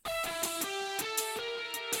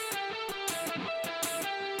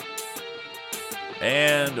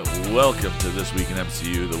And welcome to This Week in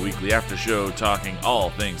MCU, the weekly after show talking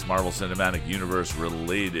all things Marvel Cinematic Universe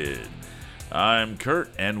related. I'm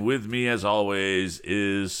Kurt, and with me, as always,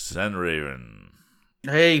 is Senraven.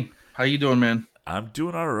 Hey, how you doing, man? I'm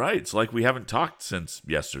doing all right. It's like we haven't talked since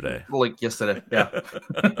yesterday. Like yesterday, yeah.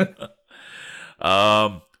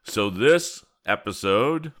 So this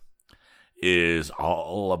episode is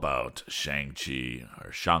all about Shang-Chi,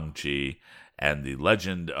 and the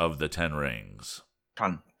Legend of the Ten Rings.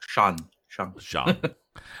 Sean.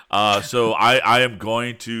 So I am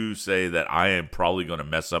going to say that I am probably going to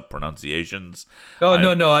mess up pronunciations.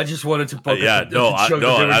 No. I just wanted to poke at the joke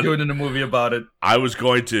that they were doing in the movie about it. I was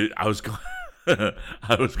going to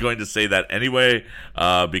say that anyway,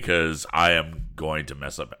 because I am going to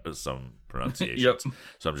mess up some pronunciations. Yep.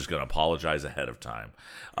 So I'm just going to apologize ahead of time.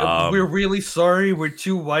 We're really sorry. We're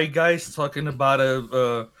two white guys talking about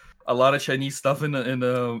a lot of Chinese stuff in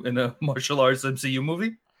a martial arts MCU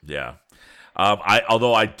movie. Yeah. I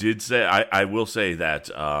will say that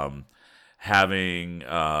having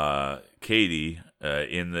Katie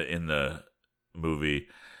in the movie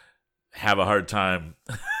have a hard time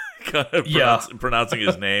pronouncing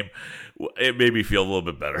his name, it made me feel a little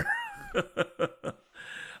bit better.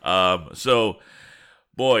 So,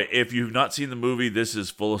 boy, if you've not seen the movie, this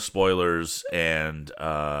is full of spoilers and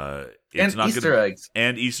Easter eggs.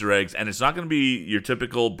 And Easter eggs. And it's not going to be your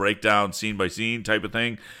typical breakdown scene by scene type of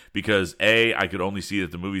thing because A, I could only see it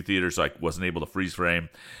at the movie theater, so I wasn't able to freeze frame.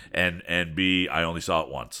 And B, I only saw it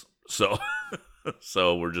once. So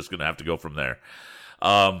so we're just going to have to go from there.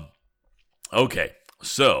 Okay.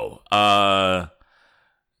 So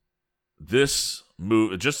this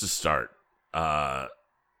movie, just to start, I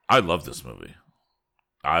love this movie.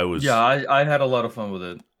 I had a lot of fun with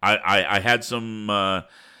it. I had some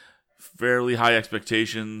fairly high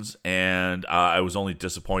expectations, and I was only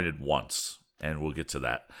disappointed once, and we'll get to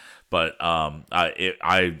that. But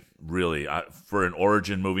I really, for an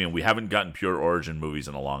origin movie, and we haven't gotten pure origin movies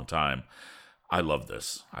in a long time, I love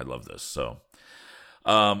this. So,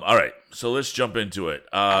 all right, so let's jump into it.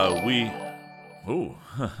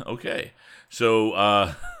 Okay.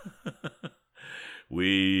 So,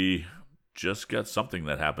 we just got something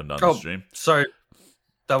that happened on the stream. Sorry.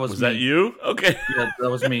 Was me. That you? Okay. Yeah, that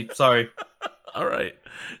was me. Sorry. All right.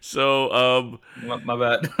 So, my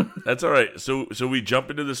bad. That's all right. So we jump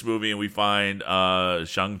into this movie and we find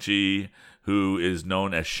Shang-Chi, who is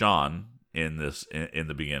known as Sean in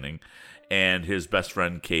the beginning, and his best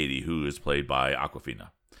friend Katie, who is played by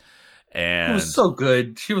Awkwafina. And it was so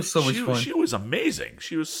good. She was so much fun. She was amazing.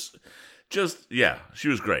 She was she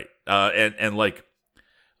was great. And like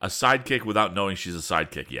a sidekick without knowing she's a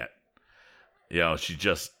sidekick yet. You know, she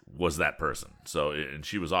just was that person. So, and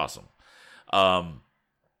she was awesome.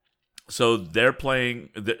 So they're playing.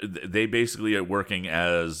 They basically are working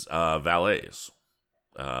as valets,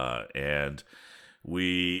 and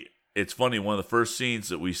it's funny. One of the first scenes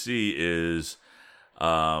that we see is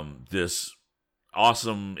this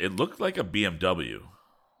awesome. It looked like a BMW.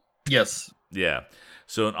 Yes. Yeah.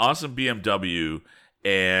 So an awesome BMW,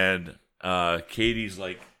 and Katie's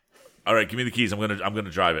like, "All right, give me the keys. I'm gonna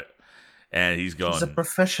drive it." And he's going, he's a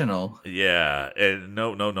professional. Yeah. And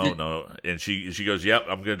no. And she goes, "Yep,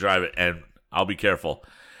 I'm going to drive it, and I'll be careful."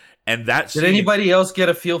 And that Did anybody else get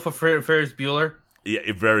a feel for Ferris Bueller?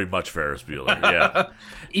 Yeah, very much Ferris Bueller, yeah.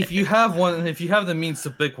 If you have the means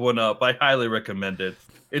to pick one up, I highly recommend it.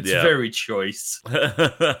 It's very choice.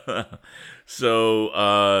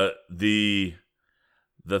 So the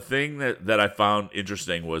thing that I found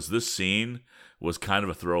interesting was this scene was kind of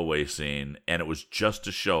a throwaway scene, and it was just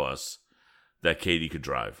to show us that Katie could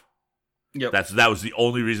drive. Yep. That was the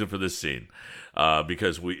only reason for this scene,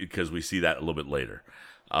 because we see that a little bit later.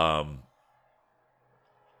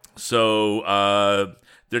 So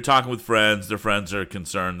they're talking with friends. Their friends are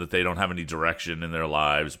concerned that they don't have any direction in their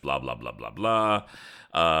lives. Blah blah blah blah blah.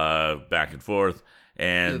 Back and forth,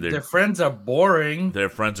 and their friends are boring. Their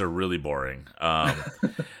friends are really boring.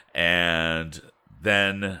 And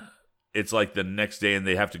then it's like the next day, and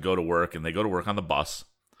they have to go to work, and they go to work on the bus.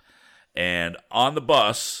 And on the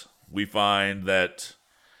bus, we find that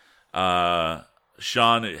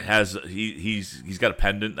Sean has he's got a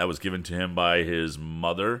pendant that was given to him by his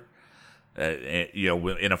mother. In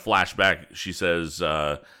a flashback, she says,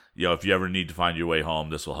 if you ever need to find your way home,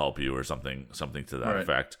 this will help you, or something to that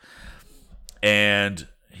effect. And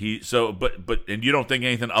and you don't think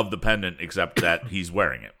anything of the pendant except that he's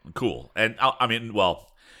wearing it. Cool. And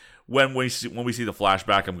when we see the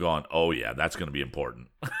flashback, I'm going, oh yeah, that's going to be important.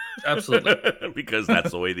 Absolutely. Because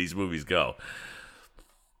that's the way these movies go.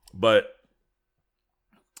 But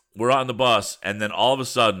we're on the bus, and then all of a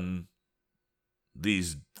sudden,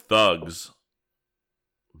 these thugs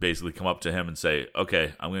basically come up to him and say,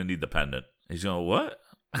 "Okay, I'm going to need the pendant." He's going, "What?"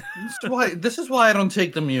 This is why I don't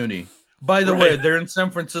take the Muni. By the way, they're in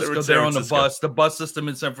San Francisco. They're on the bus. The bus system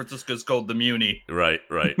in San Francisco is called the Muni. Right.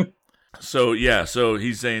 So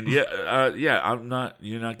he's saying, I'm not.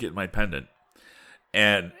 You're not getting my pendant.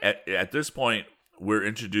 And at this point, we're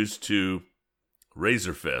introduced to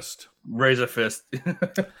Razor Fist. Razor Fist.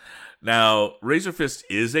 Now, Razor Fist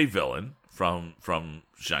is a villain from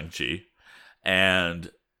Shang-Chi,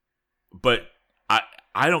 but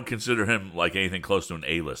I don't consider him like anything close to an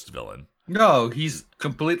A-list villain. No, he's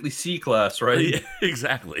completely C-class, right? Yeah,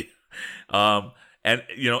 exactly. And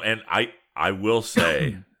I will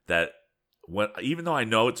say that even though I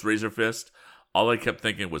know it's Razor Fist, all I kept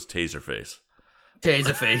thinking was Taserface.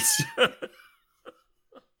 Taserface.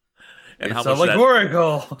 And it's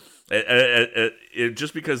allegorical.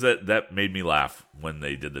 Just because that made me laugh when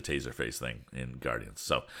they did the Taserface thing in Guardians.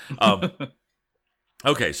 So,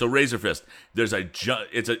 okay, so Razor Fist.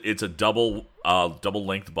 It's a double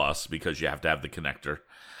length bus because you have to have the connector.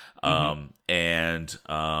 Well,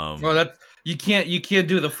 you can't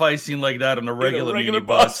do the fight scene like that on a regular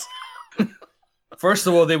bus. First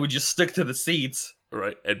of all, they would just stick to the seats,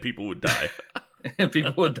 right? And people would die.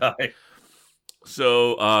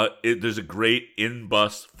 So there's a great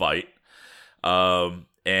in-bus fight,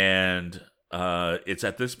 and it's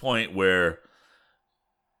at this point where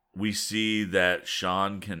we see that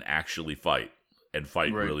Sean can actually fight and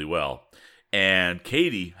fight really well, and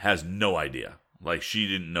Katie has no idea. Like, she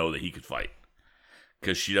didn't know that he could fight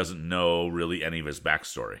because she doesn't know really any of his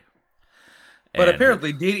backstory. But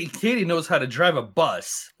apparently, Katie knows how to drive a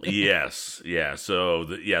bus. Yes, yeah. So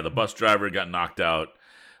the bus driver got knocked out.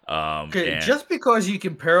 Just because you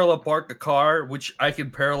can parallel park a car, which I can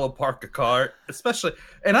parallel park a car,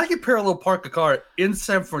 and I can parallel park a car in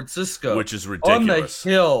San Francisco, which is ridiculous. On the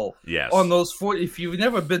hill. Yes. On those if you've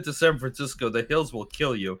never been to San Francisco, the hills will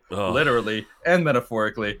kill you, literally and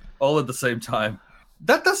metaphorically, all at the same time.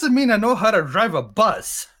 That doesn't mean I know how to drive a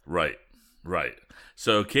bus. Right.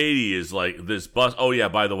 So Katie is like, this bus. Oh yeah,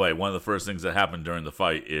 by the way, one of the first things that happened during the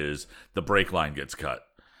fight is the brake line gets cut.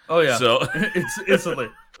 Oh yeah. So it's instantly.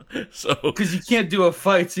 So because you can't do a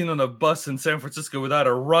fight scene on a bus in San Francisco without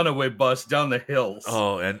a runaway bus down the hills.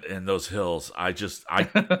 Oh, and those hills. I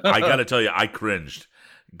gotta tell you, I cringed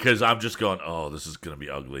because I'm just going, oh, this is gonna be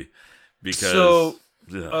ugly. Because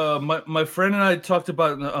my friend and I talked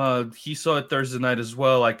about he saw it Thursday night as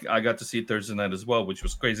well. I got to see it Thursday night as well, which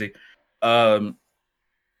was crazy.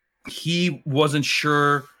 He wasn't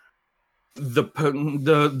sure the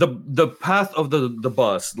path of the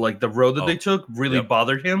bus, like the road that they took, really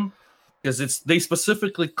bothered him because they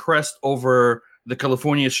specifically crest over the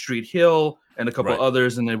California Street Hill and a couple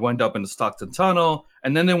others, and they went up in the Stockton Tunnel,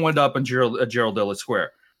 and then they went up in Gerald Ellis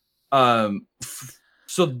Square.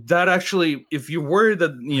 So that actually, if you're worried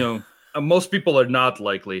that most people are not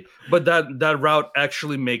likely, but that route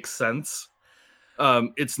actually makes sense.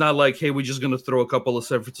 It's not like, hey, we're just going to throw a couple of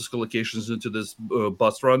San Francisco locations into this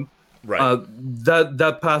bus run. Right.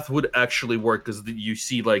 That path would actually work because you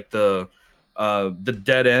see like the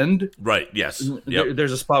dead end. Right. Yes. Yep.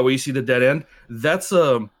 There's a spot where you see the dead end. That's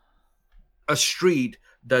a street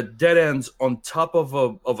that dead ends on top of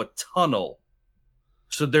a tunnel.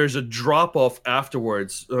 So there's a drop off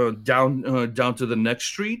afterwards down to the next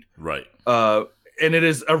street. Right. And it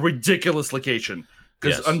is a ridiculous location.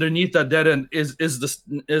 Because underneath that dead end is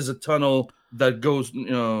a tunnel that goes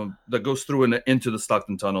through and into the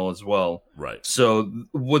Stockton Tunnel as well. Right. So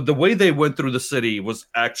with the way they went through the city was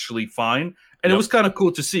actually fine, and it was kind of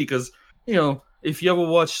cool to see because if you ever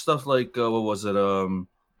watch stuff like what was it, The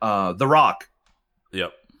Rock.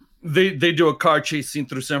 Yep. They do a car chase scene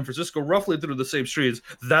through San Francisco, roughly through the same streets.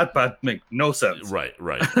 That path make no sense. Right.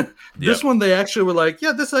 This one they actually were like,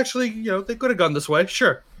 this actually they could have gone this way.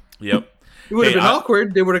 Sure. Yep. It would have been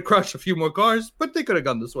awkward. They would have crushed a few more cars, but they could have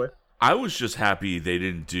gone this way. I was just happy they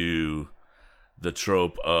didn't do the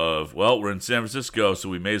trope of, well, we're in San Francisco, so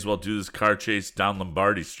we may as well do this car chase down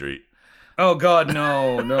Lombardi Street. Oh, God,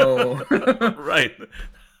 no. Right.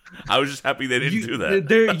 I was just happy they didn't do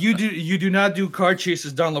that. You do not do car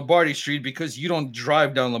chases down Lombardi Street because you don't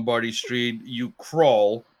drive down Lombardi Street. You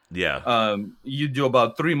crawl. Yeah. You do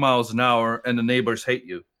about 3 miles an hour, and the neighbors hate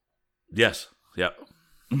you. Yes. Yep.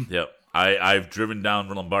 I've driven down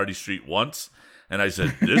Lombardi Street once, and I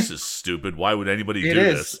said, "This is stupid. Why would anybody do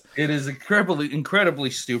this?" It is incredibly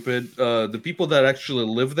stupid. The people that actually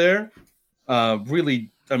live there,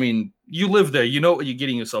 really, I mean, you live there, you know what you're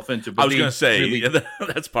getting yourself into. But I was going to say really,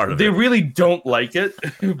 that's part of it. They it. really don't like it,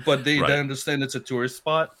 but they understand it's a tourist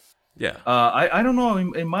spot. Yeah. I don't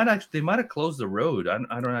know. They might have closed the road.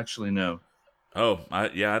 I don't actually know. Oh, I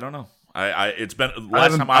don't know. It's been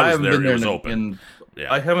last time I I was haven't there, been it there was open. in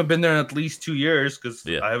Yeah. I haven't been there in at least 2 years because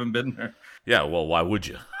Yeah. I haven't been there. Yeah. Well, why would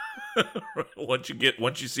you? Once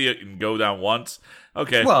you see it and go down once,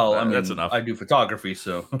 okay, Well, I that's mean, enough. I do photography,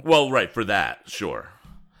 so Well, right, for that, sure.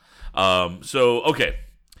 So okay,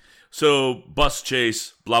 so bus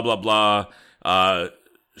chase, blah blah blah.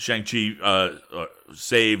 Shang-Chi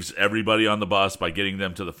saves everybody on the bus by getting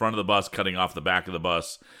them to the front of the bus, cutting off the back of the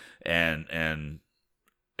bus, and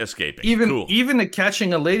escaping. Cool. even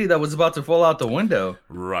catching a lady that was about to fall out the window.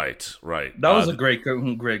 Right, right. That was a great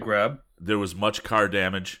grab. There was much car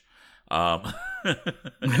damage. Um,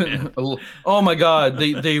 Oh my god,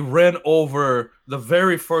 they ran over the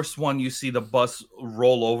very first one you see the bus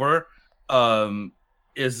roll over.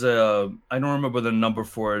 Is I don't remember the number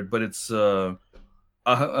for it, but it's a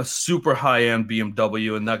super high end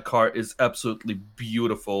BMW, and that car is absolutely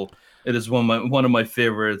beautiful. It is one of my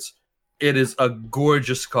favorites. It is a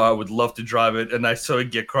gorgeous car. I would love to drive it, and I saw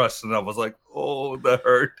it get crushed, and I was like, "Oh, that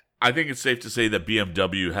hurt." I think it's safe to say that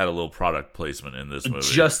BMW had a little product placement in this movie.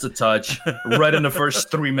 Just a touch, right in the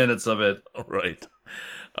first 3 minutes of it. Right.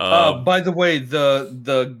 By the way,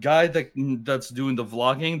 the guy that's doing the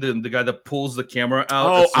vlogging, the guy that pulls the camera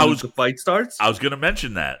out as soon as the fight starts. I was going to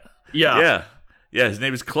mention that. Yeah. Yeah. His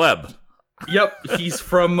name is Kleb. Yep, he's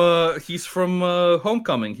from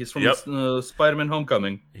Homecoming. He's from Spider-Man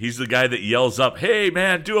Homecoming. He's the guy that yells up, "Hey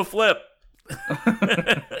man, do a flip,"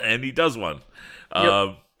 and he does one.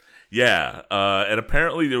 Yep. Yeah, and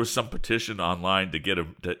apparently there was some petition online to get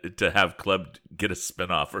him to have Kleb get a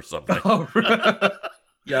spinoff or something.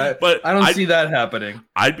 Yeah, but I don't see that happening.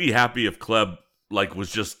 I'd be happy if Kleb was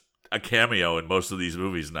just a cameo in most of these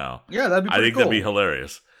movies now. Yeah, that'd be pretty cool. That'd be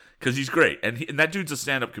hilarious because he's great, and that dude's a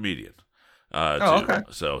stand-up comedian. Okay.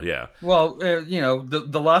 So yeah. Well,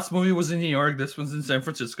 the last movie was in New York. This one's in San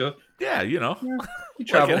Francisco. Yeah, he like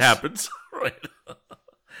it happens, right?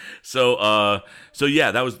 So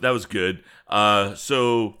yeah, that was good.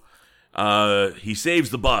 So he saves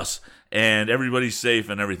the bus and everybody's safe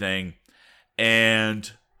and everything,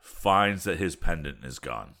 and finds that his pendant is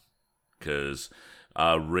gone because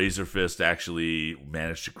Razor Fist actually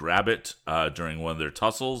managed to grab it during one of their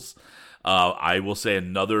tussles. I will say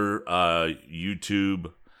another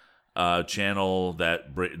YouTube channel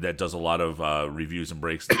that does a lot of reviews and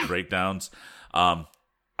breakdowns.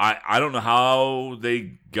 I don't know how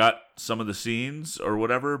they got some of the scenes or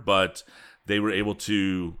whatever, but they were able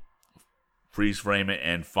to freeze frame it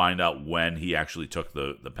and find out when he actually took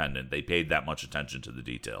the pendant. They paid that much attention to the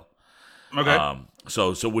detail. Okay.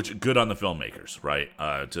 So which good on the filmmakers, right?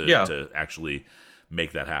 To actually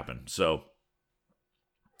make that happen.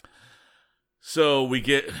 So we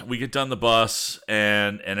get done the bus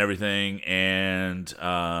and everything, and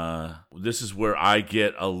this is where I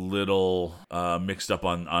get a little mixed up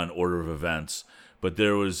on order of events. But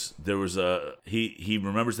there was he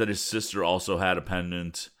remembers that his sister also had a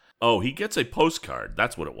pendant. Oh, he gets a postcard.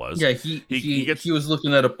 That's what it was. Yeah, he was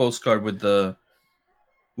looking at a postcard with a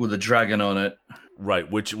dragon on it. Right,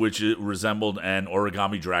 which resembled an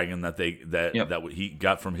origami dragon that he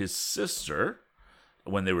got from his sister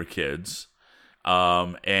when they were kids.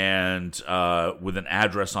 And with an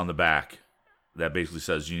address on the back that basically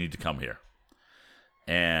says you need to come here,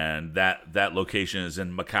 and that location is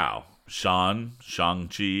in Macau.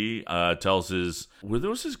 Shang-Chi tells were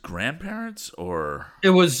those his grandparents or it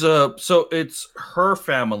was so it's her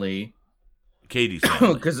family, Katie's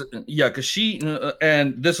family, because she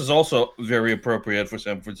and this is also very appropriate for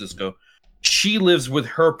San Francisco. She lives with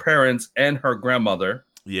her parents and her grandmother.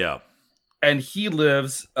 Yeah. And he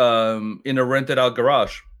lives in a rented out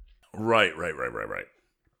garage. Right.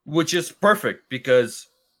 Which is perfect because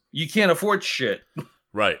you can't afford shit.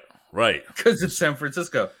 Right. Because it's San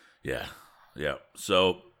Francisco. Yeah.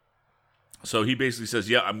 So he basically says,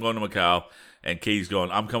 "Yeah, I'm going to Macau," and Katie's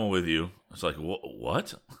going, "I'm coming with you." It's like,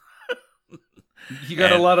 what? You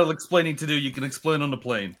got a lot of explaining to do. You can explain on the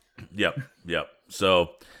plane. Yep.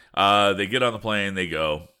 So they get on the plane. They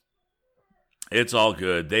go. It's all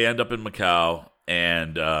good. They end up in Macau,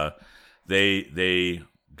 and they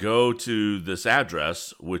go to this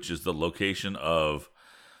address, which is the location of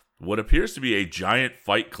what appears to be a giant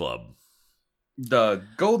fight club. The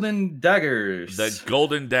Golden Daggers.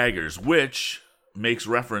 Which makes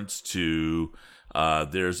reference to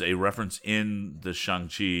there's a reference in the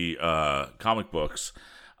Shang-Chi comic books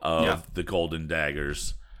of the Golden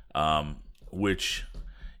Daggers, which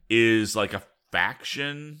is like a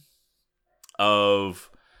faction of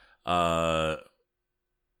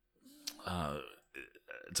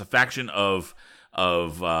it's a faction of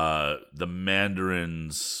the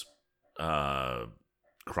Mandarin's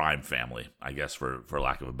crime family, I guess, for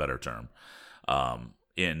lack of a better term,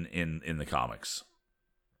 in the comics.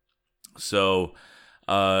 So,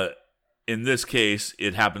 in this case,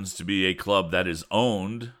 it happens to be a club that is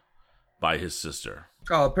owned by his sister.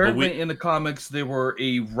 Apparently, in the comics, they were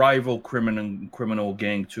a rival criminal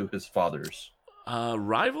gang to his father's.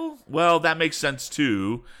 Rival? Well, that makes sense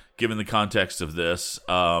too, given the context of this.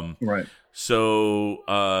 Right. So,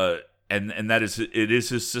 and that is, it is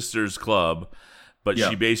his sister's club, but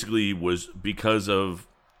she basically was, because of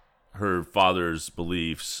her father's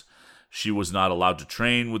beliefs, she was not allowed to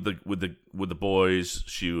train with the boys.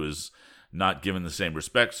 She was not given the same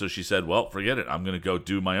respect, so she said, "Well, forget it. I'm going to go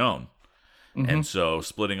do my own." Mm-hmm. And so,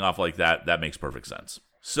 splitting off like that makes perfect sense.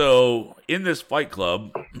 So, in this fight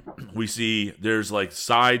club, we see there's like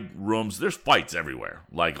side rooms. There's fights everywhere,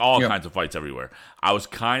 like all kinds of fights everywhere. I was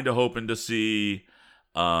kind of hoping to see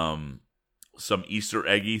some Easter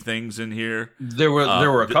eggy things in here. There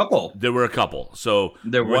were a couple. There were a couple. So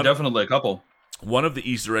there were definitely a couple. One of the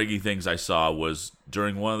Easter eggy things I saw was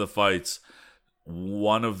during one of the fights,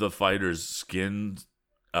 one of the fighters' skin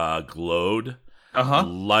glowed.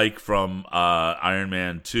 Like from Iron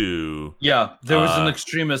Man 2. Yeah, there was an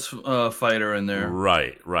extremist fighter in there.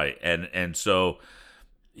 Right. And so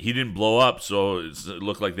he didn't blow up, so it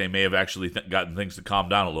looked like they may have actually gotten things to calm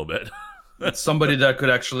down a little bit. Somebody that could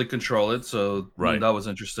actually control it, so that was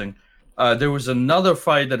interesting. There was another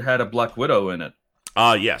fight that had a Black Widow in it.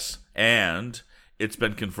 Yes, and it's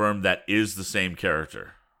been confirmed that is the same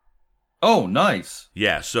character. Oh, nice.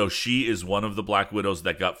 Yeah, so she is one of the Black Widows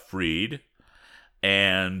that got freed.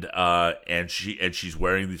 And she's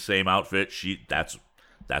wearing the same outfit.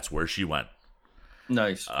 That's where she went.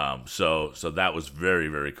 Nice. So that was very,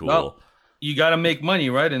 very cool. Well, you got to make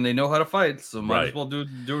money, right? And they know how to fight, so might as well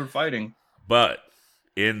do fighting. But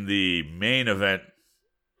in the main event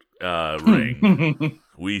ring,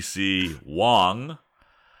 we see Wong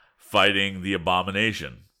fighting the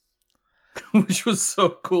Abomination, which was so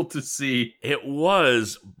cool to see. It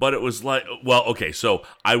was, but it was like, well, okay. So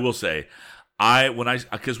I will say.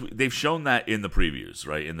 Because they've shown that in the previews,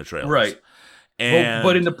 right, in the trailers, right, and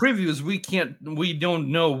but in the previews we don't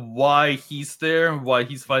know why he's there, why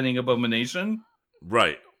he's fighting Abomination,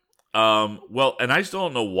 right? Well, and I still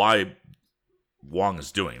don't know why Wong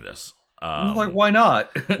is doing this. Like, why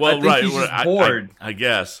not? Well, I think he's just bored, I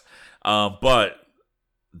guess. But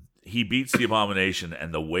he beats the Abomination,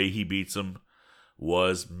 and the way he beats him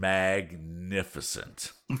was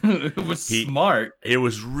magnificent. It was smart. It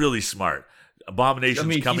was really smart.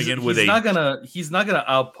 Abomination's coming in with he's not gonna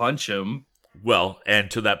outpunch him. Well, and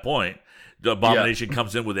to that point, the Abomination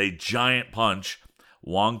comes in with a giant punch.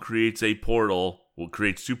 Wong creates a portal. Well,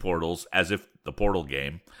 creates two portals, as if the Portal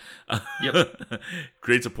game. Yep.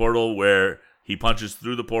 Creates a portal where he punches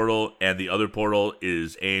through the portal, and the other portal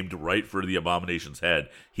is aimed right for the Abomination's head.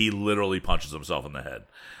 He literally punches himself in the head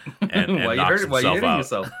and knocks himself out.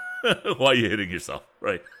 Yourself? Why are you hitting yourself?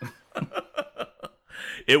 Right.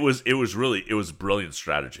 It was brilliant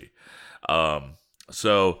strategy.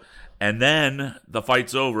 So, and then the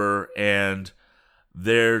fight's over, and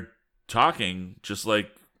they're talking just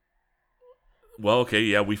like, well, okay,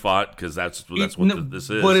 yeah, we fought because that's what this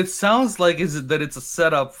is. But it sounds like it's a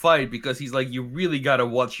setup fight, because he's like, you really gotta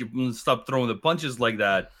stop throwing the punches like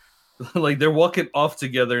that. Like, they're walking off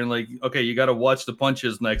together, and like, okay, you gotta watch the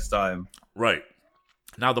punches next time. Right.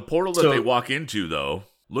 Now the portal that they walk into, though,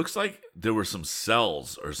 looks like there were some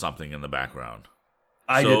cells or something in the background.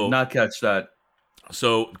 I did not catch that.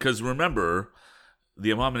 So, because remember,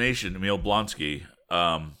 the Abomination, Emil Blonsky,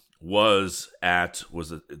 was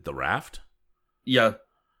it the raft? Yeah.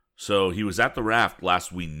 So he was at the raft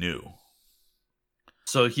last we knew.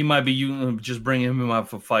 So he might be just bringing him up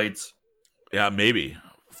for fights. Yeah, maybe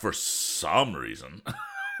for some reason.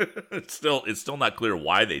 It's still not clear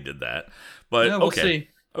why they did that. But yeah, we'll see.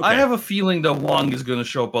 Okay. I have a feeling that Wong is going to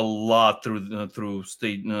show up a lot through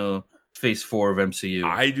Phase 4 of MCU.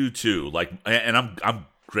 I do too. Like, and I'm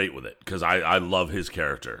great with it because I love his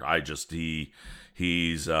character.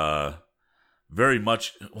 He's very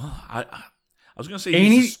much. Well, I was going to say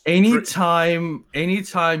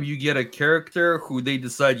anytime you get a character who they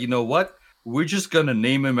decide, you know what, we're just going to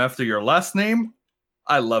name him after your last name.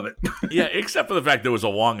 I love it. Yeah, except for the fact there was a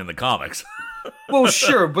Wong in the comics. Well,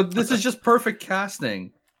 sure, but this is just perfect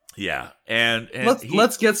casting. Yeah, and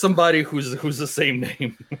let's get somebody who's the same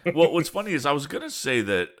name. Well, what's funny is I was gonna say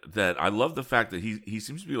that I love the fact that he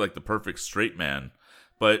seems to be like the perfect straight man,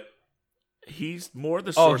 but he's more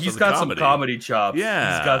the source he's of the got comedy. Some comedy chops.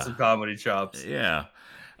 Yeah, he's got some comedy chops. Yeah,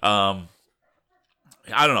 I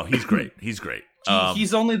don't know. He's great. He's great.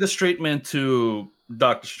 He's only the straight man to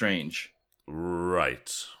Doctor Strange.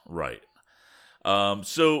 Right, right.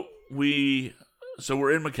 So we're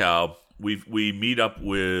in Macau. We meet up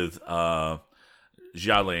with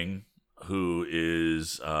Xialing, who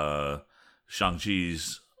is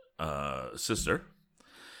Shang-Chi's sister,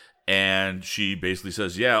 and she basically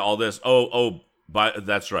says, "Yeah, all this.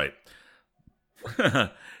 That's right."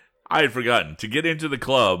 I had forgotten. To get into the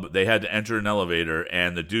club, they had to enter an elevator,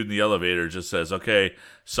 and the dude in the elevator just says, "Okay,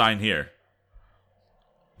 sign here,"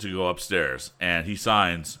 to go upstairs, and he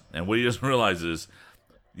signs, and what he doesn't realize is,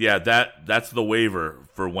 yeah, that's the waiver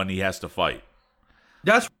for when he has to fight.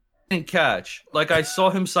 That's what I didn't catch. Like I saw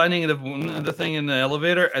him signing the thing in the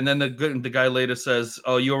elevator, and then the guy later says,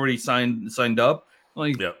 "Oh, you already signed up."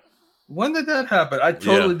 Like, Yep. when did that happen? I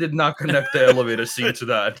totally did not connect the elevator scene to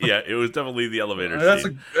that. Yeah, it was definitely the elevator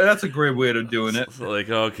scene. That's a great way of doing it. So, like,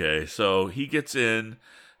 okay, so he gets in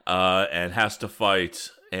and has to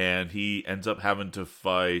fight, and he ends up having to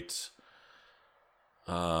fight.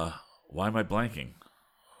 Why am I blanking?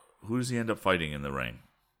 Who does he end up fighting in the ring?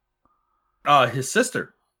 His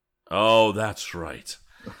sister. Oh, that's right.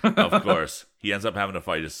 Of course, he ends up having to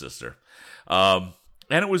fight his sister.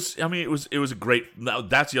 And it was a great.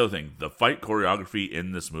 That's the other thing. The fight choreography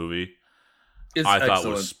in this movie, I thought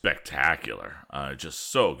was spectacular.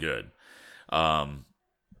 Just so good.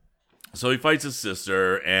 So he fights his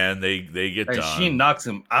sister, and they get done. She knocks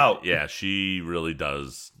him out. Yeah, she really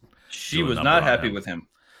does. She was not happy with him.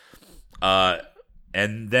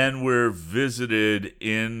 And then we're visited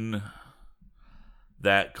in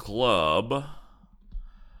that club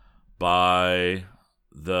by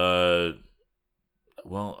the.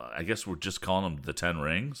 Well, I guess we're just calling them the 10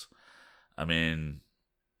 Rings. I mean...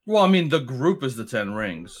 Well, the group is the 10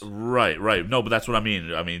 Rings. Right. No, but that's what I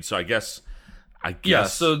mean. So I guess... Yeah,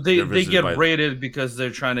 so they get raided because they're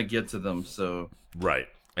trying to get to them, so... Right.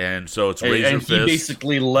 And so it's Razor Fist. And he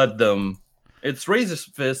basically led them. It's Razor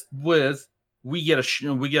Fist with... We get a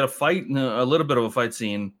fight, a little bit of a fight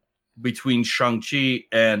scene between Shang-Chi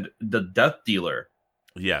and the Death Dealer.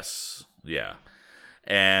 Yes. Yeah.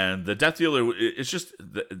 And the Death Dealer, it's just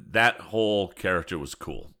that whole character was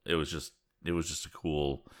cool. It was just a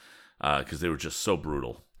cool because they were just so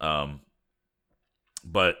brutal.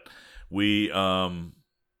 But we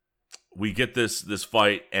get this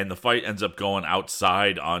fight, and the fight ends up going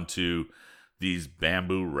outside onto these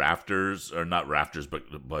bamboo rafters, or not rafters, but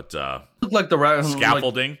look like the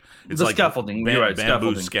scaffolding. It's the like scaffolding. You're right,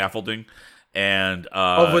 bamboo scaffolding. And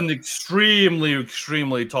of an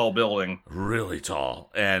extremely tall building, really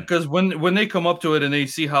tall. And because when they come up to it and they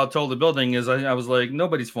see how tall the building is, I was like,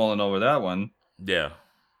 nobody's falling over that one. Yeah.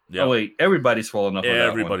 Oh wait, everybody's falling off.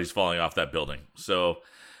 Everybody's falling off that building. So,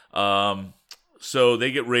 so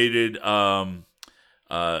they get raided.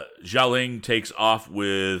 Xialing takes off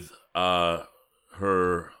with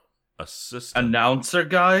her assistant, announcer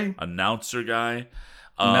guy,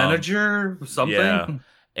 manager, something. Yeah.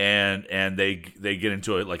 And they get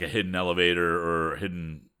into it like a hidden elevator or a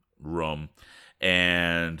hidden room,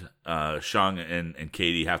 and Shang and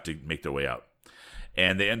Katie have to make their way out,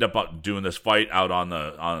 and they end up doing this fight out on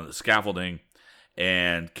the scaffolding,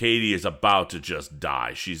 and Katie is about to just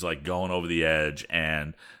die. She's like going over the edge,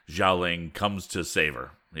 and Xialing comes to save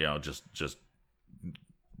her. Just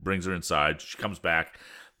brings her inside. She comes back.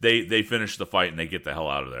 They finish the fight and they get the hell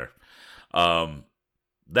out of there.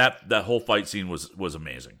 That whole fight scene was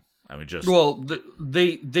amazing.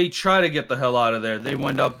 They try to get the hell out of there. They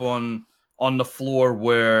wind up on the floor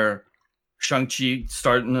where Shang-Chi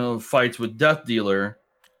starting fights with Death Dealer,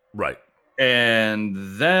 right? And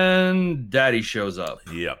then Daddy shows up.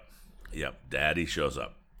 Yep. Daddy shows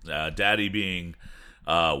up. Daddy being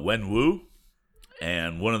Wen Wu,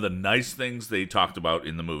 and one of the nice things they talked about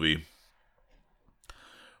in the movie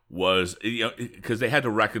was because they had to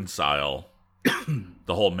reconcile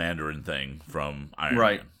the whole Mandarin thing from Iron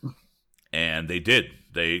Man. And they did.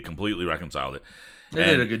 They completely reconciled it. They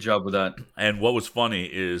did a good job with that. And what was funny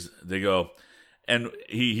is they go, and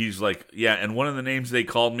he's like, yeah, and one of the names they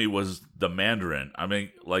called me was the Mandarin.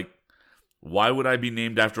 Why would I be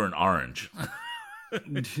named after an orange?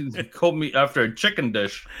 They called me after a chicken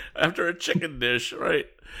dish. After a chicken dish, right?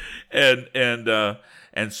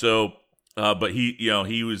 And so, but he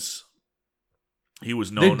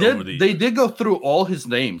was known They did go through all his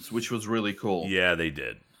names, which was really cool. Yeah, they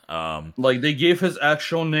did. They gave his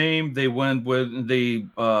actual name. They went with they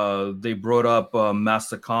brought up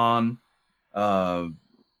Master Khan,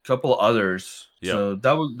 couple ours. Yep. So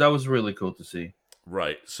that was really cool to see.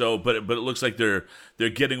 Right. So, but it looks like they're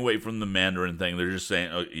getting away from the Mandarin thing. They're just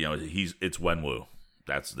saying, it's Wenwu.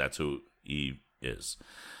 That's who he is.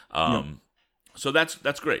 So that's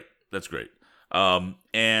great. That's great.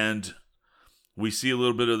 And we see a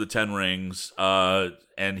little bit of the Ten Rings,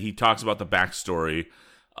 and he talks about the backstory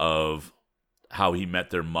of how he met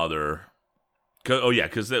their mother.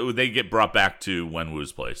 Because they get brought back to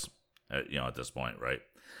Wenwu's place, at this point, right?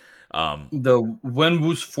 The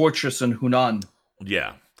Wenwu's fortress in Hunan.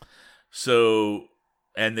 Yeah. So,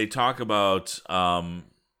 and they talk about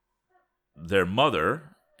their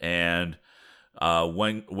mother, and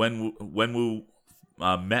when Wenwu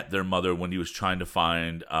met their mother when he was trying to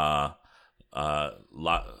find is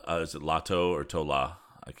it Lato or Tola?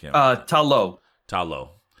 I can't. Talo. Talo,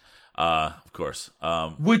 of course.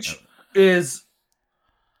 Which is,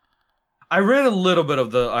 I read a little bit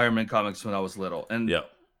of the Iron Man comics when I was little, and yeah.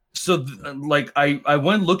 So I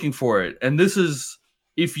went looking for it, and this is,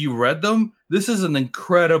 if you read them, this is an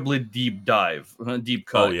incredibly deep dive, deep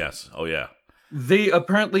cut. Oh yes, oh yeah. They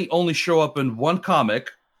apparently only show up in one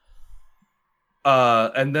comic.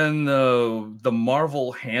 And then the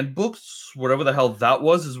Marvel handbooks, whatever the hell that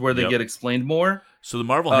was, is where they get explained more. So the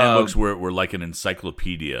Marvel handbooks were like an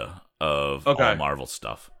encyclopedia of all Marvel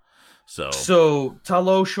stuff. So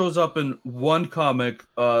Talo shows up in one comic,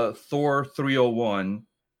 Thor 301,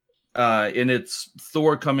 and it's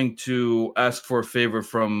Thor coming to ask for a favor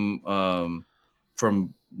from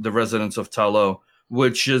the residents of Talo,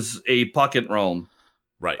 which is a pocket realm,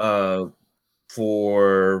 right?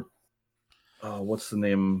 For what's the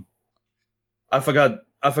name? I forgot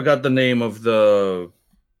the name of their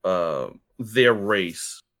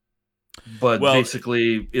race, but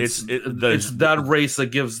basically it's that race that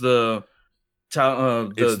gives the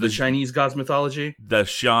Chinese gods mythology. The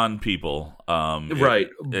Shan people, right?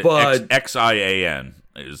 But Xian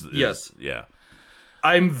is yes, yeah.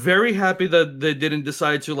 I'm very happy that they didn't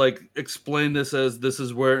decide to explain this as this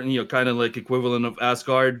is where kind of like equivalent of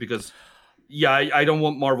Asgard, because I don't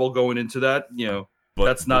want Marvel going into that. But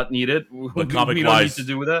that's not needed. But we don't need to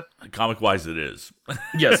do with that. Comic-wise, it is.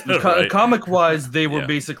 Yes, right. Comic-wise, they were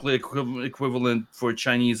basically equivalent for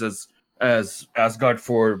Chinese as Asgard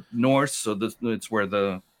for Norse. So it's where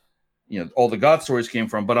the all the god stories came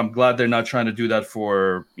from. But I'm glad they're not trying to do that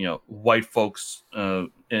for white folks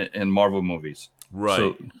in Marvel movies.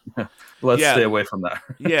 Right. So let's stay away from that.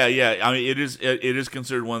 yeah. I mean, it is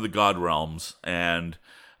considered one of the god realms, and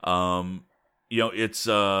it's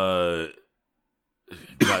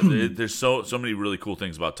God, there's so many really cool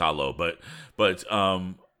things about Talo, but let's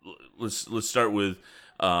start with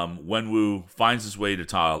Wenwu finds his way to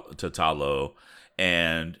Talo,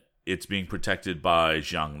 and it's being protected by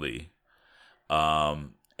Zhang Li.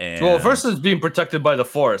 First it's being protected by the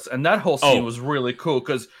forest, and that whole scene was really cool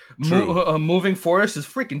because moving forest is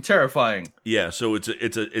freaking terrifying. Yeah, so it's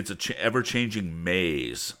a ever changing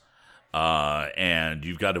maze. And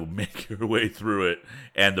you've got to make your way through it,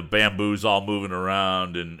 and the bamboo's all moving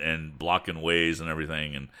around and blocking ways and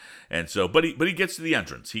everything, and so but he gets to the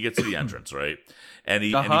entrance. He gets to the entrance, right? And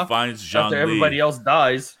he finds Zhang After Li. Everybody else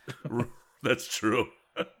dies. That's true.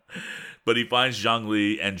 But he finds Zhang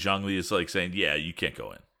Li, and Zhang Li is saying, "Yeah, you can't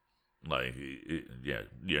go in.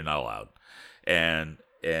 You're not allowed." And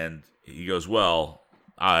he goes, "Well,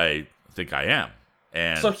 I think I am."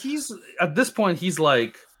 And so he's at this point he's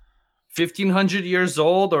 1,500 years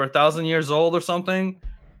old or 1,000 years old or something.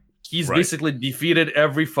 He's basically defeated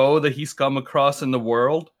every foe that he's come across in the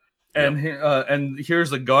world, and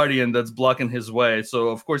here's a guardian that's blocking his way. So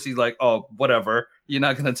of course he's like, "Oh, whatever. You're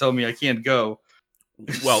not going to tell me I can't go."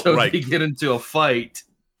 Well, so they get into a fight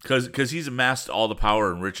because he's amassed all the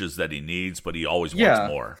power and riches that he needs, but he always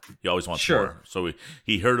wants more. He always wants more. So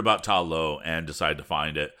he heard about Talo and decided to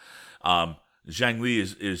find it. Zhang Li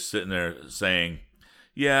is sitting there saying,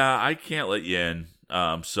 "Yeah, I can't let you in."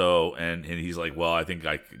 And he's like, "Well, I think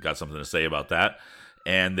I got something to say about that."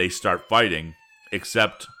 And they start fighting,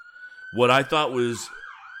 except what I thought was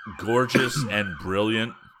gorgeous and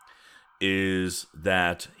brilliant is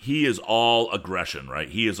that he is all aggression, right?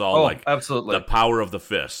 He is all absolutely the power of the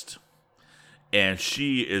fist. And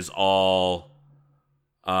she is all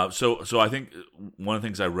so I think one of the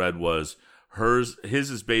things I read was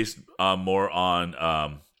his is based more on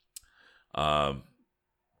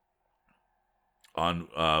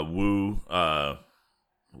Wu.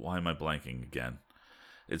 Why am I blanking again?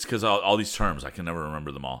 It's because all these terms I can never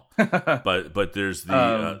remember them all. but there's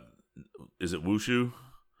the is it Wushu?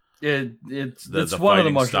 It's one of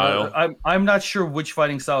the martial style. I'm not sure which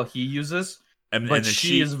fighting style he uses, but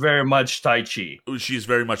she is very much Tai Chi. She's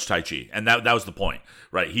very much Tai Chi, and that was the point,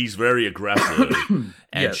 right? He's very aggressive,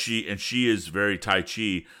 and she is very Tai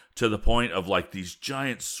Chi to the point of these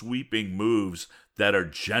giant sweeping moves that are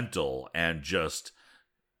gentle and just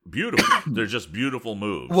beautiful. They're just beautiful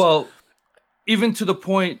moves. Well, even to the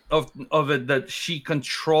point of it that she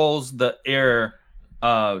controls the air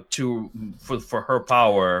for her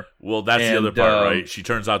power. Well, that's the other part, right? She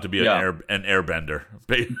turns out to be an airbender,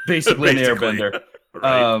 basically an airbender.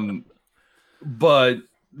 Right. But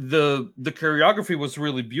the choreography was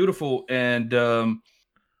really beautiful, and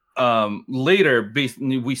later,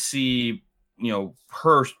 basically, we see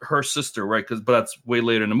her sister, right? But that's way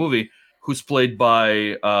later in the movie, who's played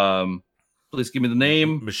by please give me the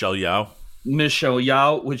name. Michelle Yeoh. Michelle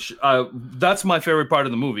Yeoh, which that's my favorite part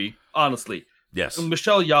of the movie, honestly. Yes.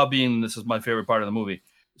 Michelle Yeoh being this is my favorite part of the movie.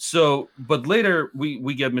 So, but later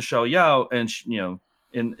we get Michelle Yeoh, and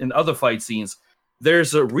in other fight scenes,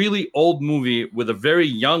 there's a really old movie with a very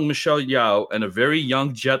young Michelle Yeoh and a very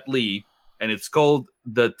young Jet Li, and it's called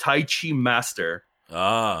The Tai Chi Master.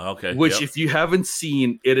 Ah, okay. Which, if you haven't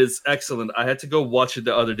seen, it is excellent. I had to go watch it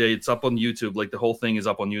the other day. It's up on YouTube. Like, the whole thing is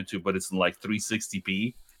up on YouTube, but it's in like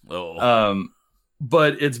 360p. Oh.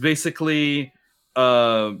 But it's basically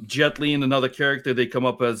Jet Li and another character. They come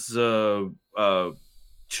up as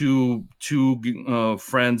two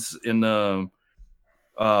friends in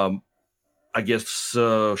I guess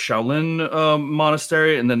Shaolin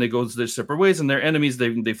monastery, and then they go their separate ways, and they're enemies.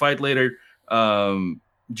 They fight later.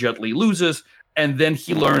 Jet Li loses, and then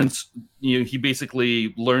he learns. He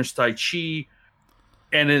basically learns Tai Chi,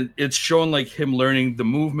 and it's shown like him learning the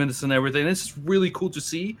movements and everything. It's really cool to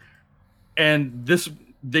see. And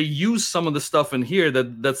they use some of the stuff in here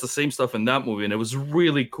that's the same stuff in that movie, and it was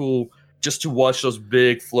really cool just to watch those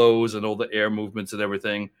big flows and all the air movements and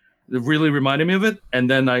everything. It really reminded me of it. And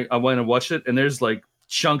then I went and watched it, and there's like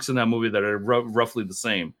chunks in that movie that are roughly the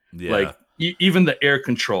same. Yeah. Like even the air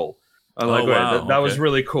control. I'm like, wow, that was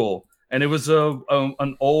really cool. And it was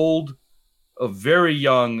an old, a very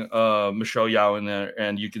young Michelle Yeoh in there,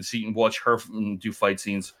 and you can see and watch her do fight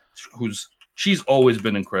scenes. She's always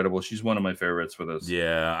been incredible. She's one of my favorites for this.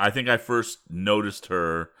 Yeah, I think I first noticed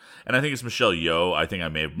her, and I think it's Michelle Yeoh. I think I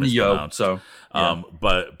may have mispronounced. So, yeah.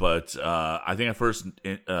 But I think I first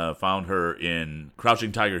found her in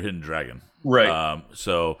Crouching Tiger, Hidden Dragon. Right.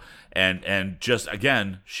 So and just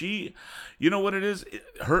again, she, you know what it is?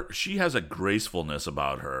 She has a gracefulness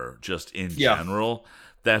about her, just in general,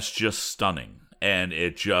 that's just stunning, and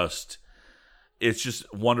it's just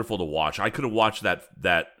wonderful to watch. I could have watched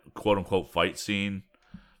that quote unquote fight scene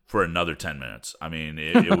for another 10 minutes. I mean,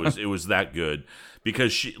 it was that good,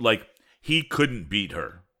 because he couldn't beat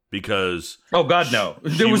her, because oh god, no,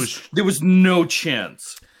 there was no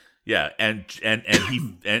chance. Yeah, and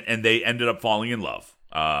they ended up falling in love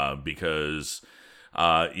because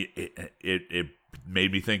it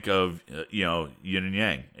made me think of yin and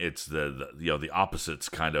yang. It's the opposites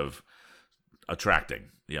kind of attracting,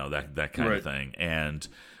 that kind of thing, and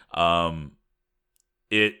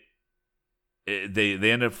they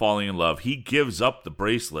end up falling in love. He gives up the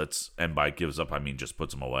bracelets, and by gives up I mean just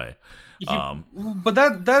puts them away. But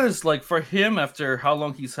that is like, for him, after how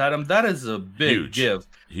long he's had him, that is a big give.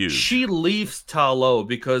 Huge. She leaves Ta Lo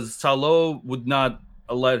because Ta Lo would not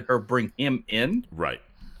let her bring him in. Right.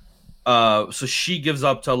 So she gives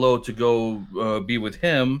up Ta Lo to go be with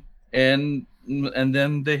him, and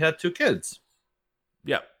then they had 2 kids.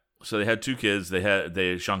 Yeah. So they had 2 kids. They had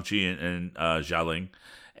Shang-Chi and Xialing,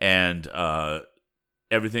 and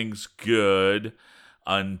everything's good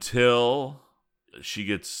until she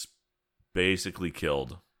gets basically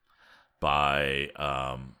killed by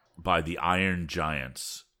the Iron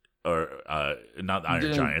Giants, or not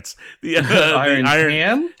Iron Giants, the Iron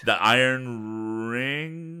Hand, the Iron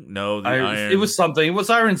Ring. No, the Iron. It was something. It was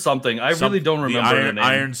Iron something. I really don't remember the name.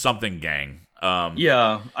 Iron something gang.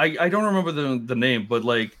 Yeah, I don't remember the name, but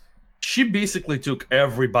like, she basically took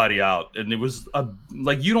everybody out, and it was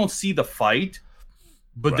like, you don't see the fight,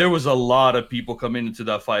 but there was a lot of people coming into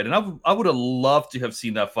that fight, and I would have loved to have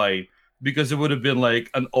seen that fight, because it would have been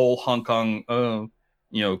like an old Hong Kong, kung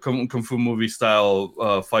fu movie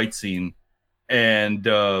style fight scene, and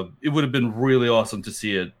it would have been really awesome to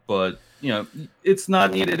see it. But it's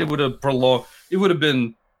not needed. It would have prolonged. It would have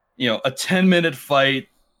been a 10-minute fight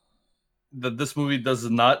that this movie does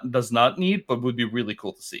not need, but would be really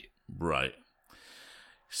cool to see. Right.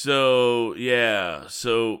 So yeah.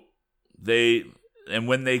 So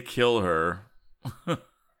when they kill her,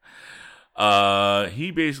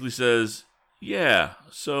 he basically says, "Yeah,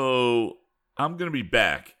 so I'm gonna be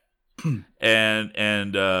back," and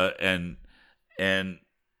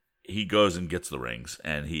he goes and gets the rings,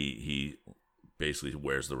 and he basically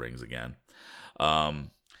wears the rings again.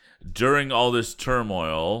 During all this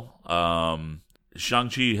turmoil,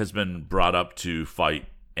 Shang-Chi has been brought up to fight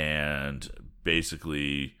and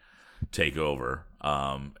basically take over,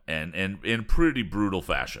 and in pretty brutal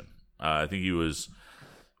fashion. I think he was,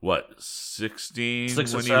 16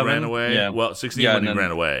 6 or when he 7? ran away? Yeah. Well, 16 Yeah, when he and then-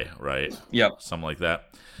 ran away, right? Yep. Something like that.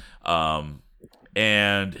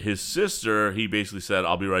 And his sister, he basically said,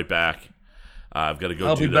 I'll be right back. I've got to go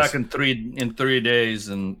I'll do be this. back in 3 days,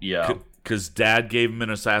 and yeah. Because Dad gave him an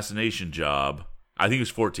assassination job. I think he was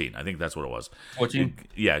 14. I think that's what it was. 14?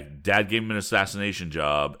 Yeah, Dad gave him an assassination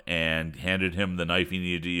job and handed him the knife he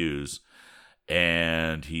needed to use.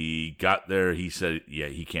 And he got there. He said, yeah,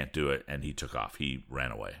 he can't do it. And he took off. He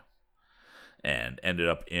ran away and ended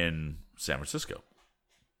up in San Francisco.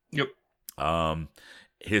 Yep.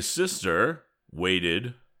 His sister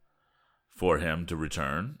waited for him to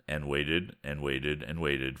return and waited and waited and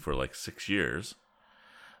waited for like 6 years.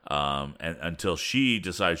 And until she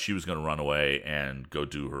decided she was going to run away and go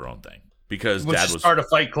do her own thing. Because Dad was start a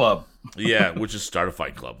fight club. Yeah, which is start a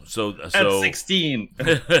fight club. So At 16.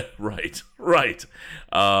 right.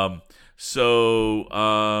 So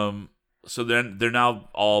then they're now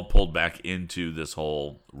all pulled back into this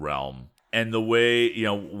whole realm. And the way,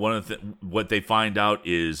 one of what they find out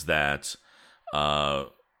is that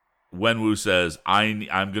Wenwu says, I'm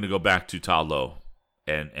going to go back to Ta Lo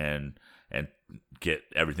and get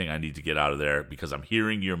everything I need to get out of there because I'm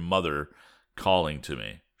hearing your mother calling to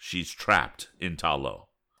me. She's trapped in Ta Lo.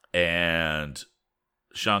 And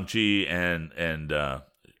Shang-Chi and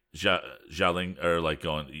Xialing are like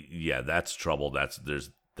going, yeah, that's trouble. That's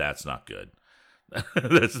not good.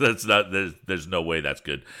 that's not. There's no way that's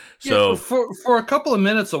good. So yeah, for a couple of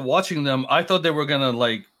minutes of watching them, I thought they were gonna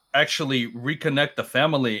like actually reconnect the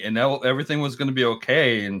family, and now everything was gonna be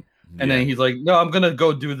okay. And then he's like, "No, I'm gonna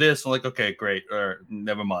go do this." I'm like, "Okay, great, or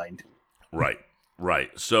never mind." Right.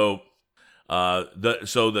 So,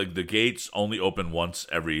 the gates only open once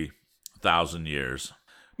every 1,000 years,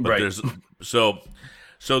 but right. there's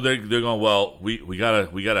so they're going, well, we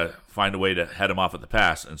gotta find a way to head them off at the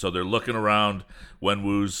pass, and so they're looking around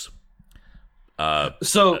Wenwu's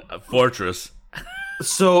fortress.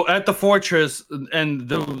 So at the fortress, and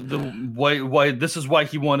the why this is why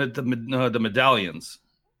he wanted the medallions,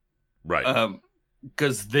 right?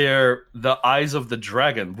 Because they're the eyes of the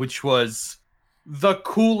dragon, which was the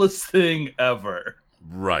coolest thing ever.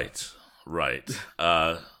 Right.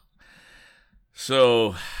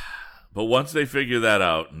 So, but once they figure that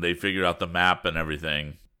out and they figure out the map and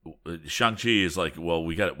everything, Shang-Chi is like, well,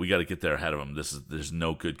 we got to get there ahead of him. There's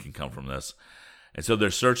no good can come from this. And so they're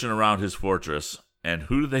searching around his fortress, and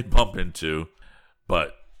who do they bump into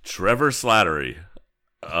but Trevor Slattery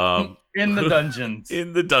in the dungeons.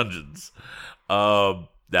 In the dungeons. Now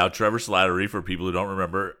Trevor Slattery, for people who don't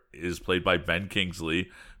remember, is played by Ben Kingsley,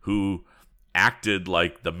 who acted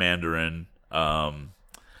like the Mandarin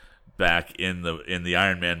back in the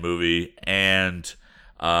Iron Man movie. And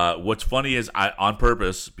what's funny is on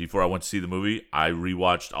purpose, before I went to see the movie, I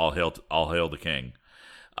rewatched All Hail the King.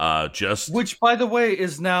 Which, by the way,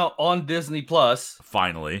 is now on Disney Plus.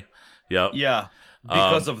 Finally. Yep. Yeah.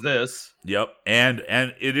 Because of this. Yep. And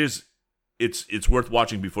it's worth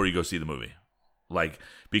watching before you go see the movie. Like,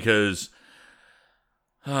 because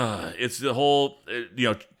it's the whole,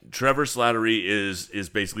 Trevor Slattery is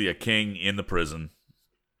basically a king in the prison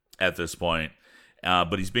at this point.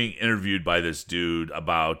 But he's being interviewed by this dude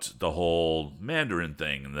about the whole Mandarin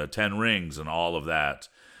thing and the 10 rings and all of that.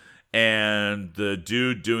 And the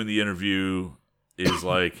dude doing the interview is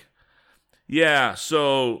like, yeah,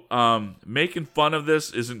 so making fun of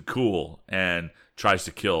this isn't cool, and tries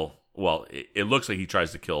to kill. Well, it looks like he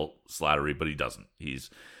tries to kill Slattery, but he doesn't. He's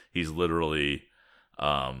literally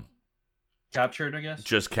captured, I guess.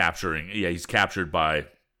 Just capturing. Yeah, he's captured by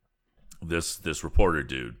this reporter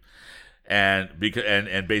dude. And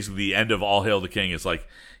basically the end of All Hail the King is like,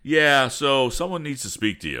 yeah, so someone needs to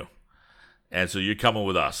speak to you, and so you're coming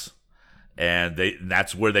with us. And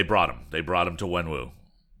that's where they brought him. They brought him to Wenwu.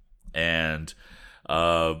 And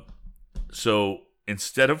so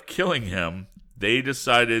instead of killing him, they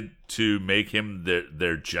decided to make him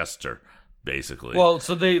their jester, basically. Well,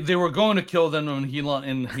 so they were going to kill them when he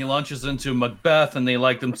launches into Macbeth, and they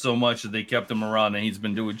liked him so much that they kept him around, and he's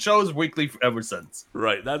been doing shows weekly ever since.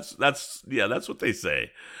 Right. That's what they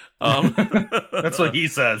say. That's what he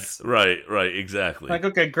says. Right. Exactly. Like,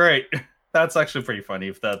 okay, great. That's actually pretty funny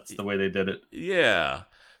if that's the way they did it. Yeah.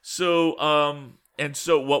 So, and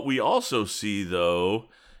so what we also see though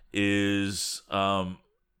is I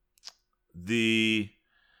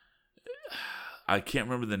can't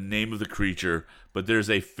remember the name of the creature, but there's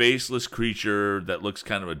a faceless creature that looks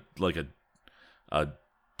kind of like a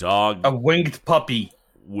dog, a winged puppy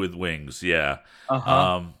with wings. Yeah.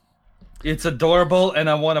 It's adorable, and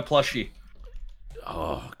I want a plushie.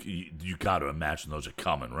 you got to imagine those are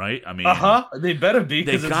coming, right? I mean, They better be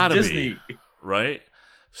they because it's gotta Disney. be, right?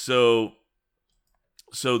 So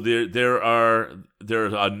there's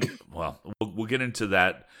well, we'll get into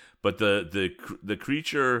that, but the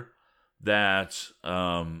creature that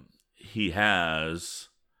he has,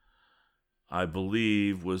 I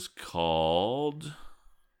believe, was called.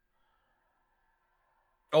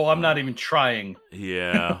 Oh, I'm not even trying.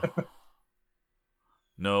 Yeah.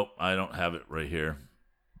 Nope, I don't have it right here.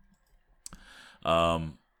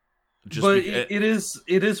 It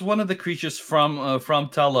is one of the creatures from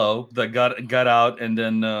Tello that got out and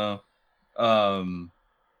then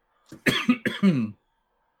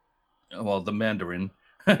well, the Mandarin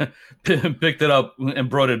picked it up and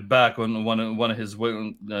brought it back when one of his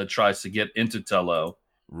tries to get into Tello,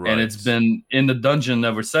 right. and it's been in the dungeon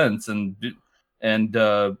ever since, and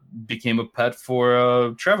became a pet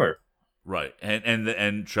for Trevor. Right,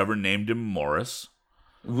 and Trevor named him Morris,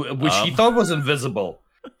 which he thought was invisible.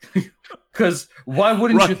 Because why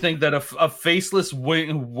wouldn't you think that a faceless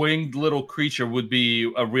winged little creature would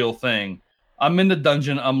be a real thing? I'm in the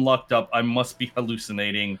dungeon. I'm locked up. I must be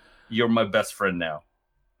hallucinating. You're my best friend now.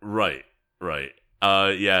 Right.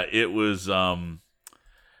 Yeah, it was.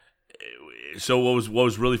 So what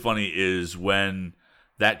was really funny is when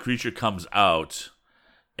that creature comes out,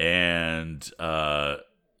 and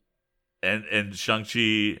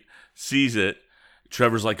Shang-Chi sees it.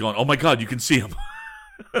 Trevor's like going, "Oh my God, you can see him!"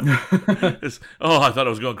 I thought I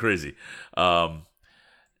was going crazy. And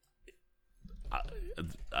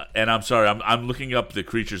I'm sorry, I'm looking up the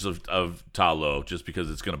creatures of Talo just because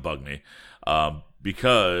it's going to bug me.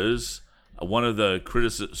 Because one of the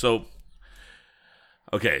criticisms. So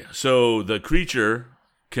the creature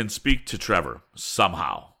can speak to Trevor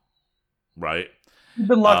somehow, right? You've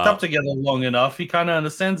been locked up together long enough. He kind of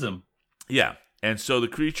understands him. Yeah, and so the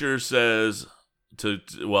creature says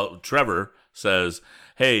Trevor says,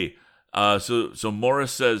 "Hey, so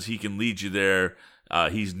Morris says he can lead you there.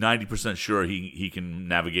 He's 90% sure he can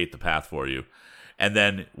navigate the path for you." And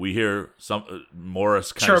then we hear some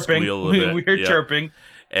Morris kind of squeal a bit. We hear chirping.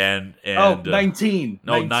 And 19.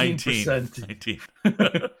 No, 19%. 19.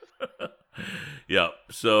 Yeah.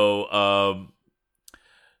 So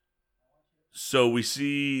we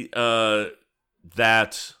see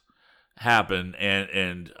that happen,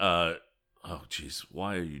 and oh geez,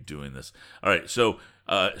 why are you doing this? All right, so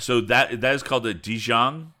that is called the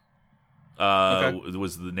Dijang.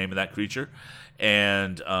 Was the name of that creature,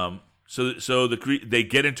 and so they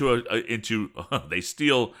get into they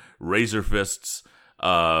steal Razor Fist's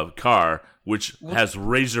car, which has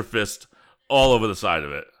Razor Fist all over the side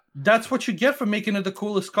of it. That's what you get for making it the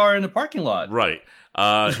coolest car in the parking lot. Right.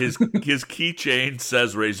 His keychain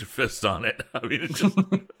says Razor Fist on it. I mean, it's just.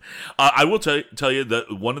 I will tell you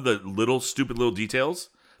that one of the stupid little details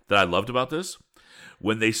that I loved about this,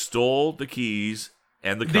 when they stole the keys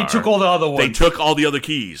and the car, they took all the other ones. They took all the other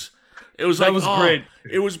keys. It was great.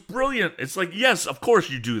 It was brilliant. It's like, yes, of course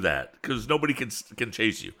you do that because nobody can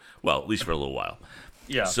chase you. Well, at least for a little while.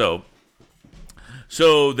 Yeah. So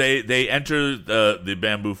they enter the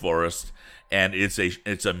bamboo forest, and it's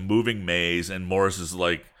a moving maze, and Morris is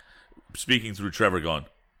like speaking through Trevor, going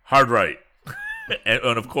hard right, and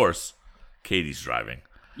of course Katie's driving.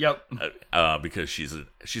 Yep. Because she's an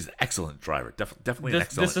excellent driver. Definitely an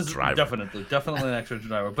excellent driver. Definitely an excellent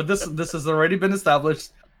driver. But this has already been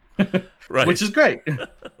established, right? Which is great.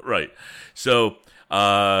 Right. So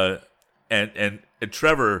and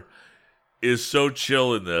Trevor is so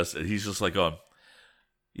chill in this, and he's just like, "Oh,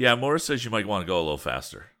 yeah." Morris says you might want to go a little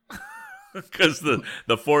faster because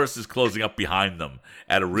the forest is closing up behind them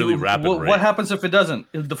at a really rapid rate. What happens if it doesn't?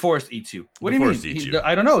 If the forest eats you? What do you mean?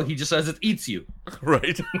 I don't know. He just says it eats you.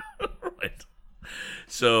 Right. Right.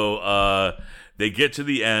 So they get to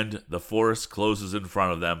the end. The forest closes in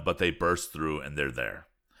front of them, but they burst through, and they're there.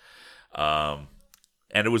 And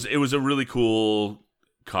it was a really cool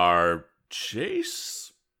car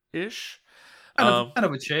chase ish. Kind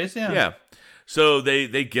of a chase, yeah. Yeah. So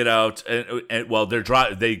they get out, and well, they're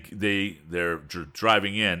driving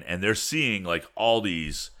in, and they're seeing like all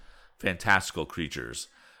these fantastical creatures.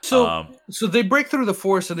 So they break through the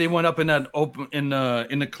forest, and they went up in that open in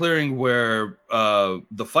the clearing where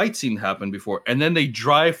the fight scene happened before, and then they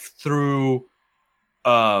drive through.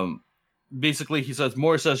 Basically,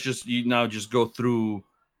 Morris says just go through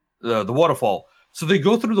the waterfall. So they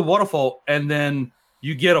go through the waterfall, and then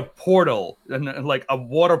you get a portal, and like a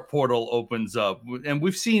water portal opens up. And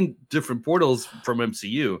we've seen different portals from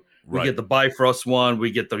MCU. We get the Bifrost one. We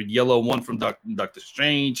get the yellow one from Doctor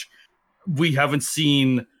Strange. We haven't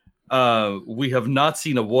seen We have not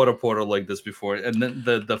seen a water portal like this before, and then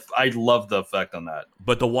the I love the effect on that.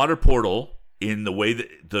 But the water portal, in the way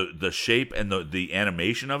that the shape and the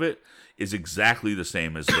animation of it is exactly the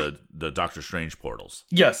same as the Doctor Strange portals.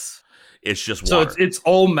 Yes. It's just water. So it's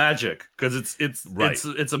all magic because it's Right.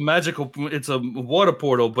 it's a magical, it's a water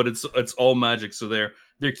portal, but it's all magic. So they're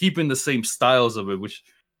keeping the same styles of it, which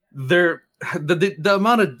they're the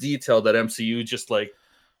amount of detail that MCU just like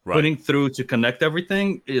putting through to connect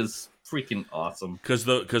everything is freaking awesome. Because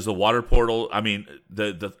the water portal, I mean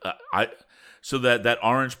so that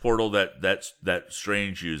orange portal that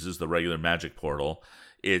Strange uses, the regular magic portal,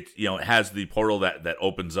 it it has the portal that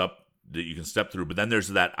opens up that you can step through, but then there's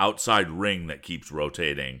that outside ring that keeps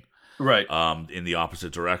rotating, right? In the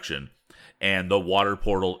opposite direction, and the water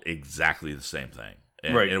portal exactly the same thing,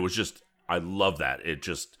 and it was just, I love that.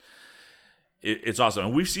 It's awesome,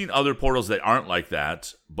 and we've seen other portals that aren't like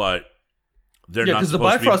that, but they're not. Because the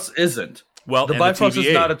Bifrost isn't. Well, the Bifrost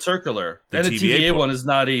is not a circular, and the TVA one is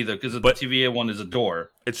not either, because the TVA one is a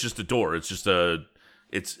door. It's just a door. It's just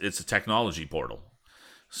it's a technology portal.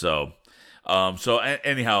 So.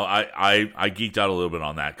 Anyhow, I geeked out a little bit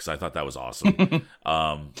on that because I thought that was awesome.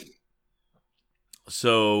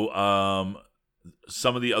 Some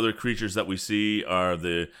of the other creatures that we see are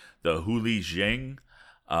the Huli Jing,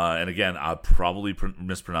 and again, I'm probably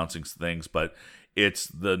mispronouncing things, but it's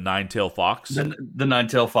the nine-tailed fox. The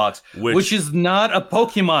nine-tailed fox, which is not a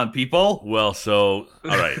Pokemon, people. Well, so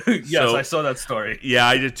all right, yes, I saw that story. Yeah,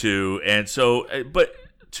 I did too, and so, but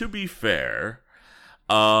to be fair.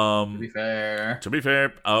 To be fair.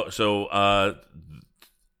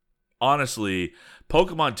 Honestly,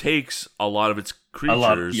 Pokemon takes a lot of its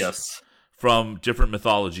creatures from different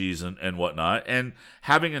mythologies and whatnot, and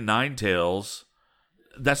having a Ninetales,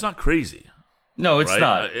 that's not crazy. No, it's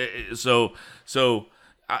not. So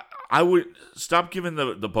I would stop giving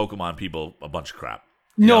the Pokemon people a bunch of crap.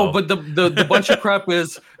 No, but the bunch of crap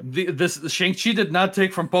is this Shang-Chi did not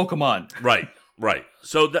take from Pokemon. Right.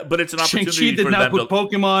 So, but it's an opportunity Shang-Chi did for not them put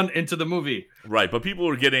Pokemon into the movie. Right, but people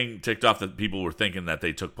were getting ticked off that people were thinking that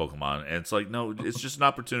they took Pokemon, and it's like, no, it's just an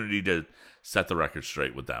opportunity to set the record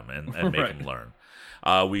straight with them and make them learn.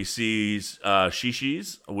 We see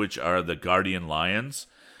Shishis, which are the guardian lions.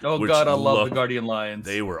 Oh God, I love the guardian lions.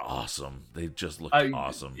 They were awesome. They just looked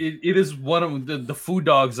awesome. It is one of the food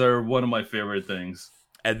dogs are one of my favorite things.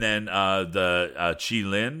 And then the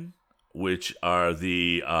Qilin, which are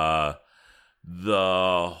the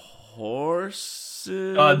horses?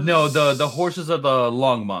 No, the horses are the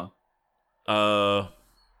Longma.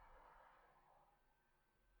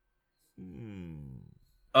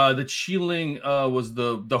 The Qiling was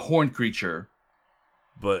the horn creature.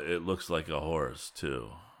 But it looks like a horse too.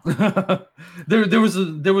 there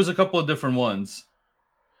was a couple of different ones.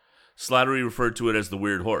 Slattery referred to it as the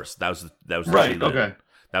weird horse. That was the right. Qilin. Okay,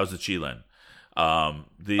 that was the Qilin.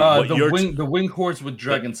 The wing horse with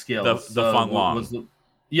dragon scales. The Fang Long.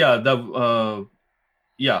 Yeah.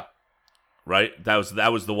 Right. That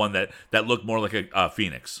was the one that looked more like a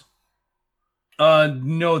phoenix.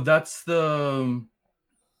 No, that's the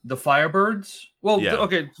Firebirds. Well,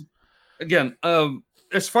 okay. Again,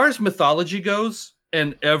 as far as mythology goes,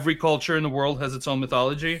 and every culture in the world has its own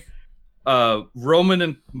mythology. Roman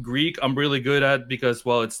and Greek, I'm really good at because,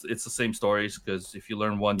 well, it's the same stories. Because if you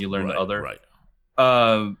learn one, you learn the other. Right.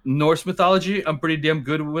 Norse mythology, I'm pretty damn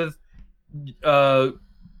good with.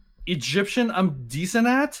 Egyptian, I'm decent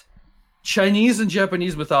at. Chinese and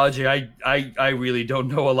Japanese mythology, I really don't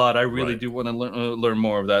know a lot. I really do want to learn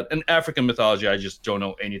more of that. And African mythology, I just don't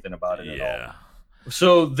know anything about it at all.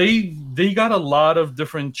 So they got a lot of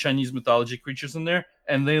different Chinese mythology creatures in there,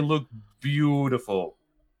 and they look beautiful.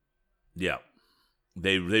 Yeah,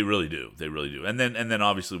 they really do. They really do. And then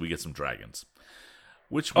obviously we get some dragons,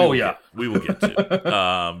 which we will get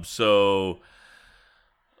to. So.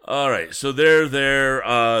 All right, so they're there.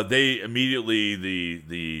 They immediately,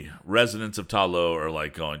 the residents of Ta Lo are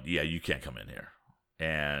like going, yeah, you can't come in here,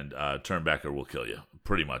 and turn back or we'll kill you,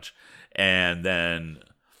 pretty much. And then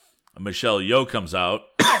Michelle Yeoh comes out,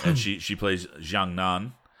 and she plays Jiang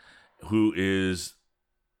Nan, who is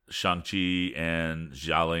Shang-Chi and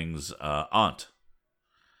Xiaoling's aunt,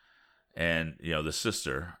 and the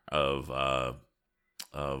sister of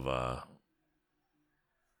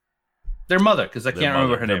their mother, because I can't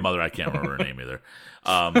remember her name. Their mother, I can't remember her name either.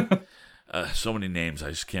 So many names, I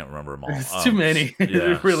just can't remember them all. It's too many.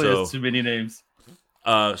 There really is too many names.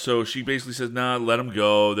 So she basically says, "Nah, let them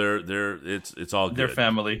go. It's all good. They're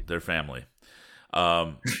family. They're family."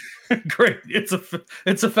 Great. It's a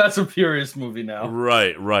Fast and Furious movie now.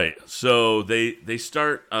 Right. So they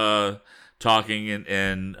start talking,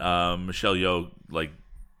 and Michelle Yeoh like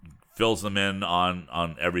fills them in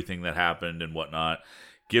on everything that happened and whatnot.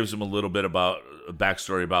 Gives them a little bit about a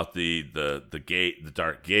backstory about the gate, the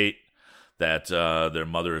dark gate that their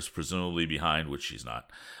mother is presumably behind, which she's not.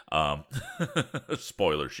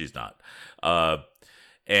 Spoiler, she's not.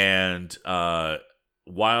 And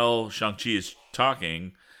while Shang-Chi is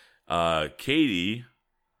talking, Katie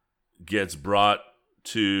gets brought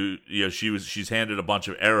to, she's handed a bunch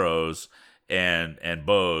of arrows and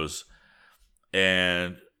bows,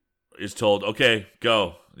 and is told, okay,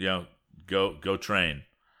 go train.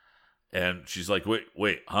 And she's like,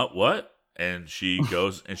 wait, huh, what? And she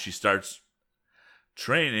goes and she starts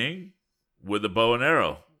training with a bow and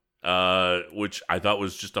arrow, which I thought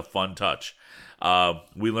was just a fun touch.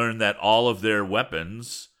 We learned that all of their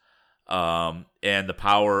weapons and the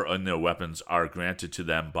power in their weapons are granted to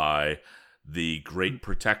them by the Great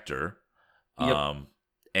Protector. Yep.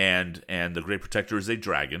 And the Great Protector is a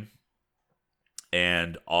dragon.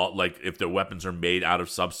 And all, like, if their weapons are made out of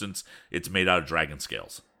substance, it's made out of dragon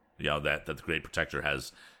scales. That the Great Protector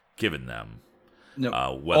has given them. No.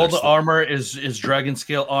 All the armor is dragon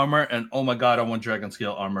scale armor, and oh my god, I want dragon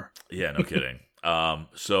scale armor. Yeah, no kidding.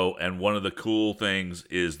 And one of the cool things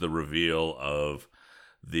is the reveal of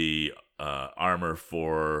the armor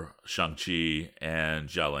for Shang-Chi and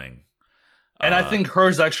Jialing. And I think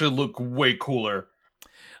hers actually look way cooler.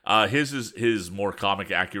 His is more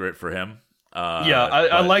comic accurate for him.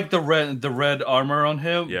 I like the red armor on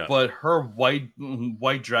him, yeah. But her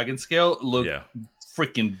white dragon scale looked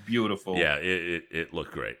freaking beautiful. Yeah, it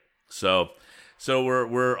looked great. So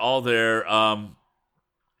we're all there. One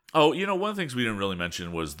of the things we didn't really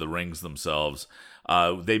mention was the rings themselves.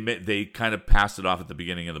 They kind of passed it off at the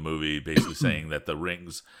beginning of the movie, basically saying that the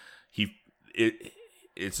rings,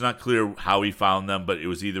 it's not clear how he found them, but it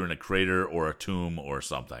was either in a crater or a tomb or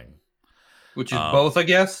something. Which is both, I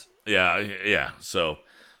guess. Yeah. So,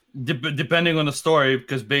 depending on the story,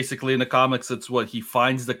 because basically in the comics, it's what he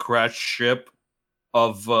finds the crashed ship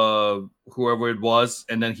of whoever it was,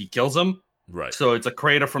 and then he kills him. Right. So it's a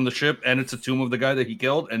crater from the ship, and it's a tomb of the guy that he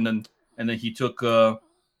killed, and then he took.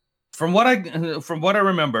 From what I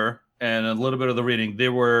remember, and a little bit of the reading, they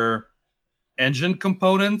were engine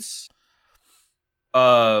components.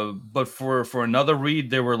 But for another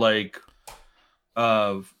read, they were like,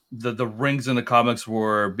 the rings in the comics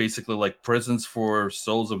were basically like prisons for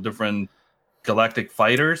souls of different galactic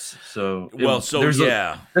fighters. So there's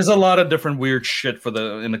a lot of different weird shit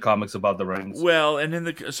in the comics about the rings. Well,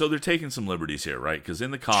 and so they're taking some liberties here, right? Because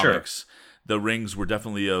in the comics, the rings were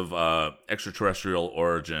definitely of extraterrestrial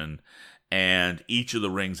origin, and each of the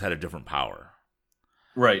rings had a different power.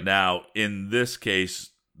 Right. Now, in this case,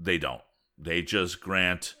 they don't. They just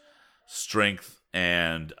grant strength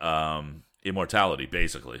and immortality,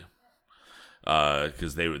 basically,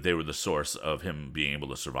 because they were the source of him being able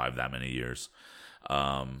to survive that many years.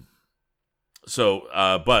 But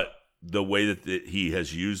the way that he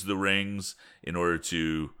has used the rings in order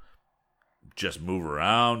to just move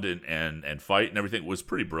around and fight and everything was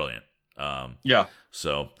pretty brilliant. So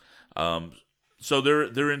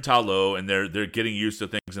they're in Ta Lo, and they're getting used to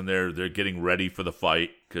things, and they're getting ready for the fight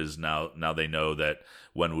because now they know that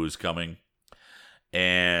Wenwu's coming,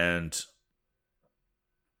 and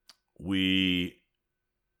we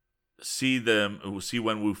see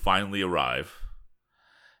Wenwu finally arrive,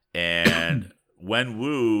 and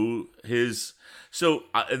Wenwu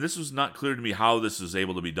and this was not clear to me how this was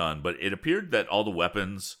able to be done, but it appeared that all the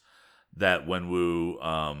weapons that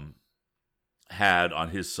Wenwu had on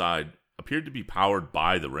his side appeared to be powered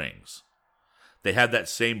by the rings. They had that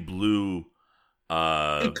same blue.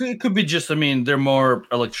 It could be just. I mean, they're more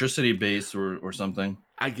electricity based or something.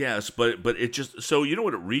 I guess, but it just. So you know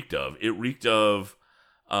what it reeked of? It reeked of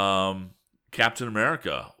Captain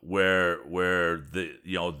America, where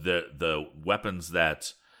the weapons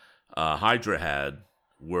that Hydra had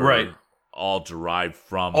were all derived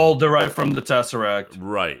from the Tesseract.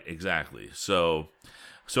 Right. Exactly. So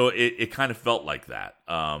it kind of felt like that.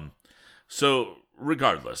 So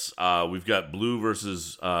regardless, we've got blue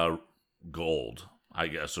versus gold, I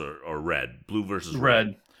guess, or red. Blue versus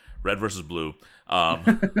red. Red versus blue. Which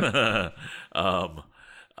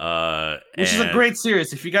is a great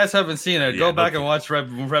series. If you guys haven't seen it, go back and watch Red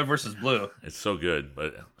versus Blue. It's so good,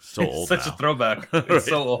 but so old. Such a throwback. It's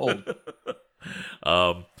so old.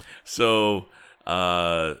 So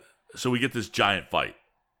we get this giant fight,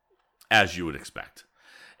 as you would expect.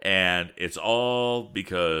 And it's all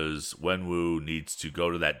because Wenwu needs to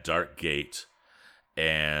go to that dark gate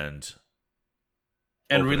and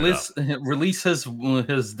and open it up. release his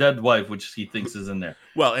dead wife, which he thinks is in there.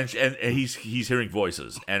 Well, and he's hearing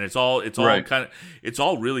voices, and it's all Right. it's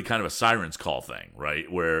all really kind of a siren's call thing,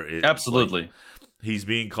 right? Where it's Absolutely. like, he's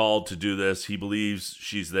being called to do this. He believes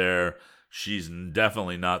she's there. She's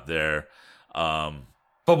definitely not there.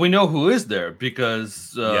 But we know who is there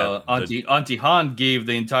because Auntie Han gave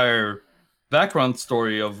the entire background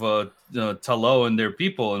story of Talo and their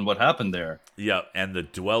people and what happened there. Yeah, and the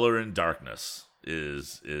Dweller in Darkness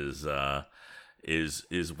is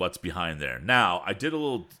what's behind there. Now, I did a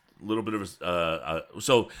little bit of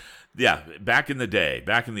so yeah, back in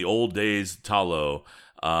the old days, Talo,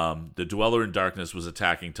 the Dweller in Darkness was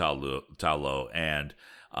attacking Talo and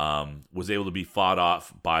was able to be fought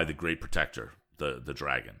off by the Great Protector, the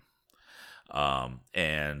dragon,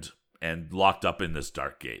 and locked up in this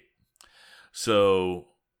dark gate. So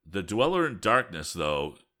the Dweller in Darkness,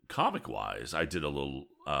 though, comic-wise, I did a little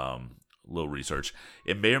research.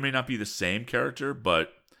 It may or may not be the same character,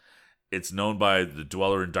 but it's known by the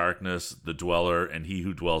Dweller in Darkness, the Dweller, and He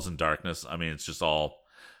Who Dwells in Darkness. I mean, it's just all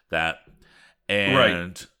that. And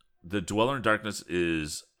Right. the Dweller in Darkness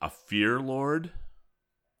is a fear lord.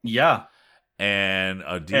 Yeah. And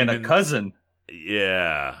a demon. And a cousin.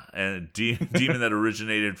 Yeah. And a demon that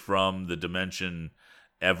originated from the dimension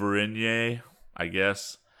Everinye, I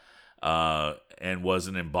guess. And was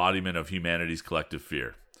an embodiment of humanity's collective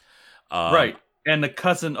fear. Right. And the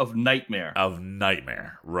cousin of Nightmare.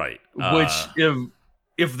 Right. Which,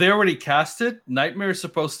 if they already cast it, Nightmare is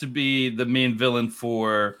supposed to be the main villain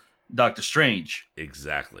for Doctor Strange.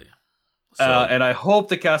 Exactly. So, and I hope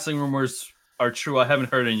the casting rumors are true. I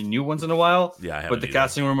haven't heard any new ones in a while. Yeah, I haven't but the either.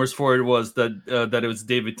 casting rumors for it was that it was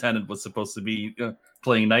David Tennant was supposed to be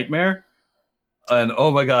playing Nightmare. And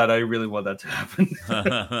oh my god, I really want that to happen.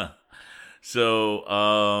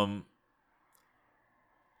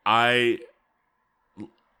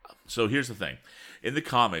 So here's the thing. In the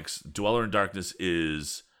comics, Dweller in Darkness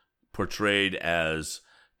is portrayed as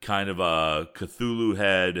kind of a Cthulhu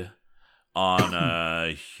head on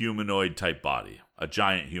a humanoid type body, a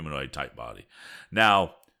giant humanoid type body.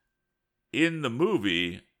 Now, in the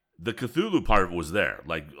movie, the Cthulhu part was there,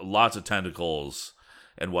 like lots of tentacles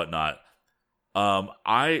and whatnot.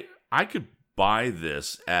 I could buy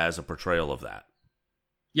this as a portrayal of that.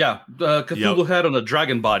 Yeah, Cthulhu head on a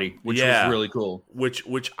dragon body, which was really cool.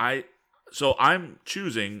 So I'm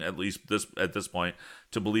choosing at least at this point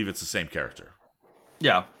to believe it's the same character.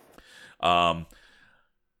 Yeah.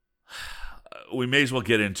 We may as well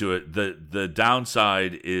get into it. The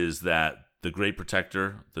downside is that the Great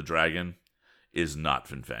Protector, the dragon, is not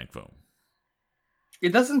Fin Fang Foom.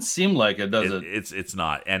 It doesn't seem like it, does it? It's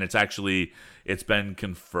not, and it's been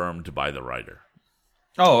confirmed by the writer.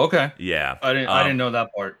 Oh, okay. Yeah, I didn't know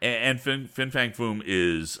that part. And Fin Fang Foom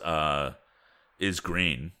is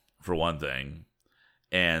green for one thing,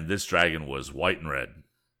 and this dragon was white and red.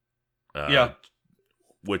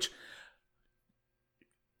 Which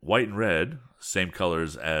white and red, same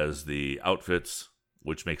colors as the outfits,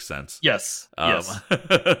 which makes sense. Yes. Yes.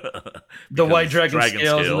 The white dragon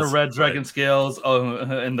scales and the red dragon scales,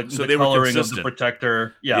 and the coloring of the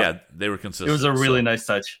protector. Yeah, they were consistent. It was a really nice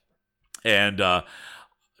touch. And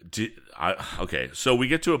okay, so we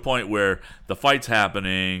get to a point where the fight's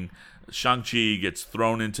happening. Shang-Chi gets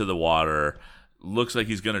thrown into the water. Looks like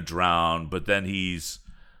he's going to drown, but then he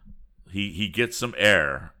gets some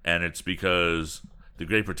air, and it's because the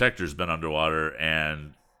Great Protector's been underwater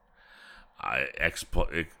and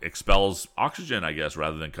expels oxygen, I guess,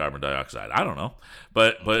 rather than carbon dioxide. I don't know,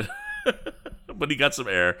 but but he got some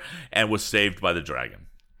air and was saved by the dragon.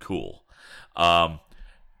 Cool, and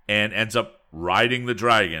ends up riding the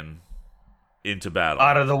dragon into battle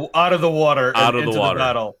out of the water into the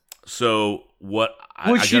battle. So what?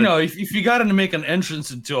 If you got to make an entrance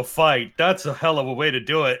into a fight, that's a hell of a way to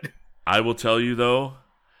do it. I will tell you though,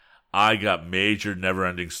 I got major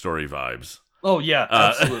Neverending Story vibes. Oh yeah,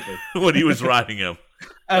 absolutely. When he was riding him,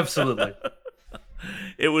 absolutely,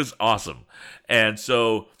 it was awesome. And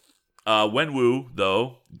so Wenwu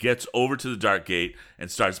though gets over to the Dark Gate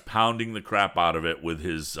and starts pounding the crap out of it with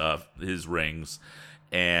his rings,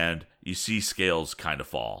 and you see scales kind of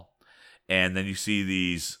fall, and then you see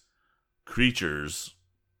these creatures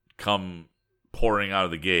come pouring out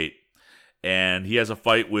of the gate, and he has a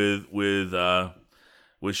fight with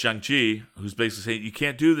Shang-Chi, who's basically saying, "You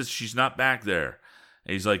can't do this. She's not back there."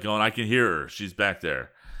 And he's like, "Going, I can hear her. She's back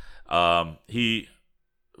there." He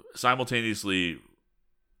simultaneously,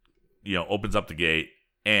 opens up the gate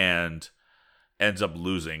and ends up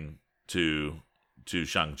losing to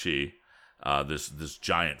Shang-Chi. This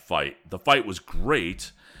giant fight. The fight was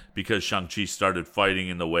great because Shang-Chi started fighting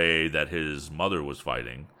in the way that his mother was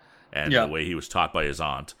fighting and Yeah. the way he was taught by his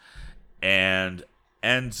aunt, and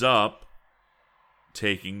ends up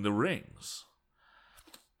taking the rings.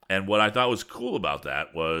 And what I thought was cool about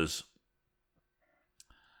that was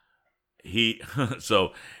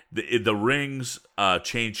so the rings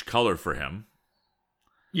changed color for him.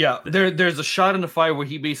 Yeah, there's a shot in the fight where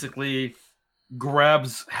he basically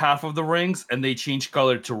grabs half of the rings and they change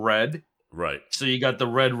color to red. Right. So you got the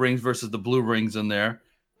red rings versus the blue rings in there.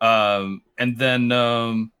 And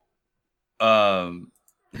then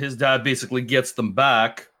his dad basically gets them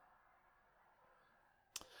back,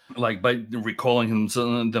 like by recalling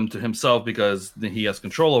them to himself because he has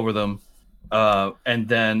control over them. And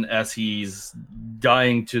then as he's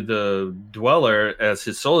dying to the dweller, as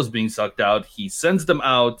his soul is being sucked out, he sends them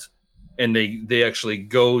out, and they actually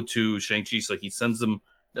go to Shang-Chi. So he sends them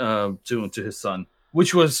to his son,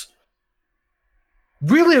 which was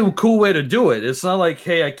really a cool way to do it. It's not like,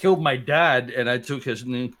 hey, I killed my dad and I took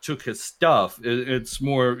his stuff. It's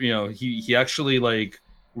more, he actually like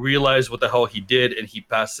realized what the hell he did and he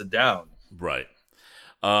passed it down. Right.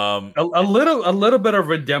 A little bit of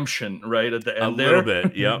redemption, right at the end. A little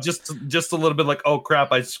bit, yeah. just a little bit like, oh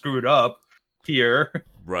crap, I screwed up here.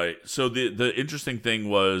 Right. So the interesting thing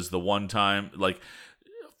was the one time, like,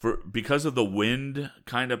 because of the wind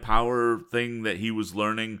kind of power thing that he was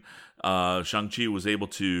learning, Shang-Chi was able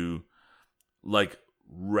to like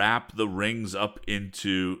wrap the rings up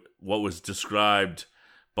into what was described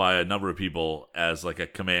by a number of people as like a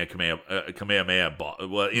Kamehameha ball.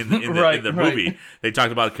 Well, in the movie, they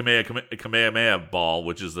talked about a Kamehameha ball,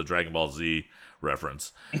 which is the Dragon Ball Z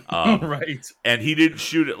reference. Right. And he didn't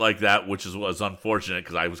shoot it like that, which was unfortunate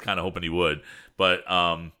because I was kind of hoping he would. But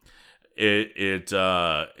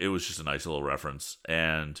it was just a nice little reference.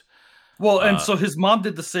 And so his mom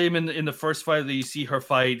did the same in the first fight that you see her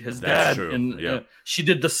fight his dad, true. and she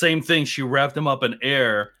did the same thing. She wrapped him up in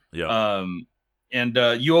air. Yeah. And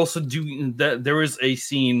you also do that. There is a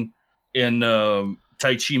scene in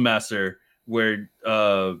Tai Chi Master where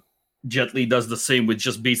Jet Li does the same with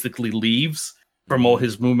just basically leaves from all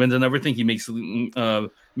his movement and everything. He makes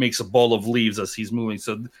a ball of leaves as he's moving.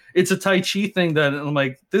 So it's a Tai Chi thing that I'm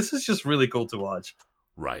like, this is just really cool to watch.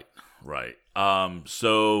 Right. And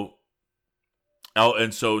so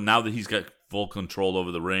now that he's got full control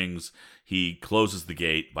over the rings, he closes the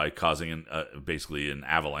gate by causing basically an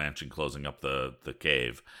avalanche and closing up the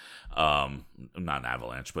cave. Not an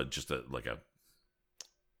avalanche, but just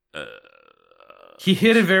he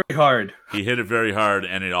hit it very hard. He hit it very hard,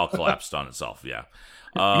 and it all collapsed on itself. Yeah.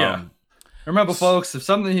 Yeah. Remember, folks,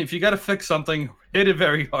 if you got to fix something, hit it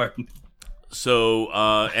very hard. So,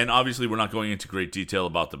 and obviously, we're not going into great detail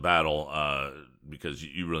about the battle because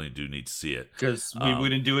you really do need to see it. Because we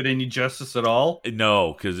wouldn't do it any justice at all.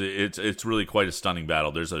 No, because it's really quite a stunning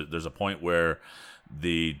battle. There's a point where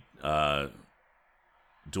the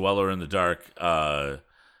Dweller in the Dark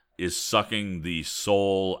is sucking the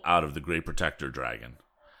soul out of the Great Protector Dragon,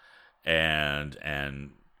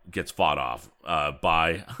 and gets fought off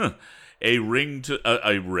by an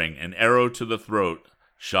arrow to the throat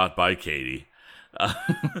shot by Katie,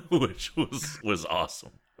 which was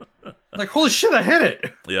awesome. Like, holy shit, I hit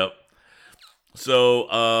it. Yep.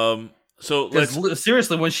 So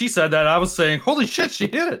seriously, when she said that, I was saying, holy shit, she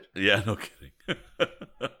hit it. Yeah, no kidding.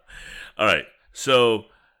 All right. So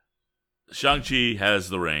Shang-Chi has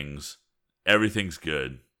the rings. Everything's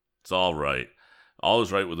good. It's all right. All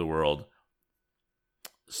is right with the world.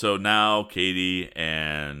 So now Katie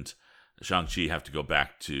and Shang-Chi have to go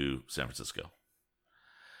back to San Francisco.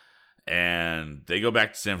 And they go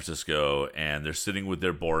back to San Francisco, and they're sitting with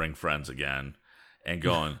their boring friends again, and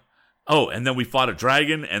going, "Oh, and then we fought a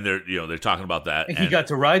dragon," and they're talking about that. And he got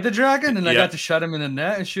to ride the dragon, and I got to shut him in the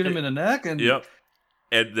neck and shoot him in the neck, and yep.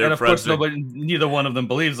 And of course, neither one of them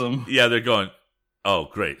believes him. Yeah, they're going, "Oh,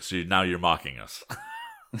 great! So now you're mocking us."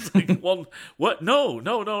 It's like, well, what? No.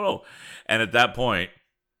 And at that point,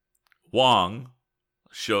 Wong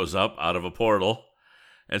shows up out of a portal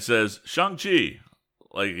and says, "Shang-Chi."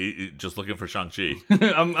 Like, just looking for Shang-Chi.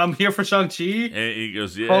 I'm here for Shang-Chi. And he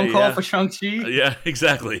goes, yeah. Phone call for Shang-Chi. Yeah,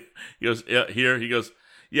 exactly. He goes, yeah, here. He goes,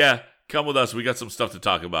 yeah, come with us. We got some stuff to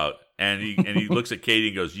talk about. And he looks at Katie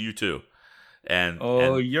and goes, you too. And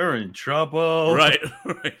you're in trouble. Right.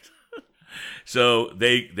 So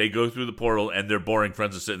they go through the portal, and their boring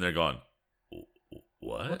friends are sitting there going,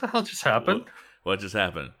 what? What the hell just happened? What just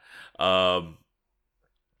happened?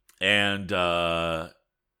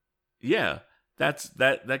 Yeah.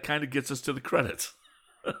 That kind of gets us to the credits.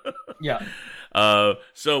 Yeah.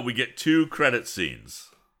 So we get 2 credit scenes,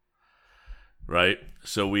 right?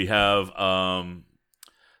 So we have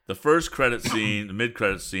the the first credit scene, the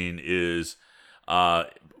mid-credit scene is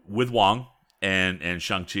with Wong and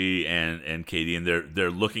Shang-Chi and Katie, and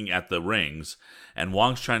they're looking at the rings, and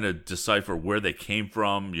Wong's trying to decipher where they came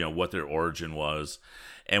from, what their origin was,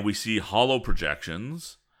 and we see hollow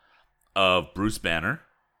projections of Bruce Banner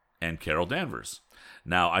and Carol Danvers.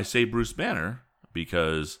 Now, I say Bruce Banner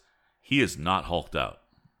because he is not hulked out.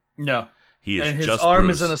 No. He is and his just arm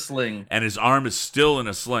Bruce. is in a sling. And his arm is still in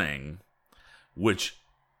a sling, which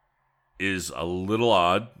is a little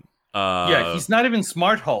odd. He's not even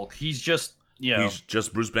Smart Hulk. He's just, he's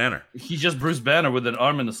just Bruce Banner. He's just Bruce Banner with an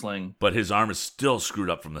arm in a sling. But his arm is still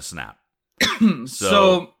screwed up from the snap.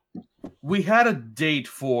 So we had a date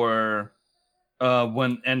for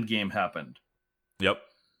when Endgame happened. Yep.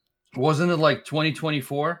 Wasn't it like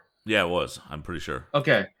 2024? Yeah, it was. I'm pretty sure.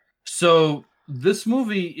 Okay. So this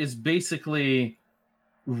movie is basically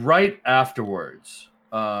right afterwards.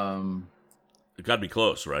 It got to be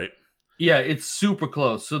close, right? Yeah, it's super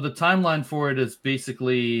close. So the timeline for it is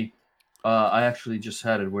basically I actually just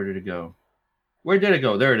had it. Where did it go? Where did it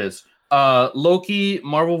go? There it is. Loki,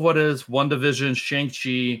 Marvel What Is, WandaVision,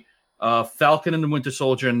 Shang-Chi, Falcon and the Winter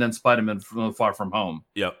Soldier, and then Spider-Man Far From Home.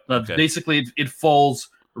 Yep. Okay. Basically, it falls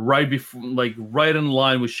right before, like right in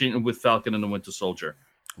line with Falcon and the Winter Soldier.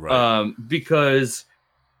 Right. Because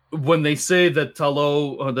when they say that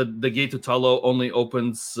Talo, the gate to Talo only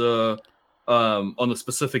opens on a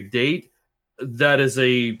specific date, that is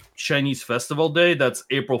a Chinese festival day. That's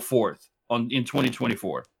April 4th in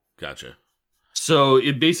 2024. Gotcha. So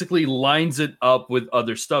it basically lines it up with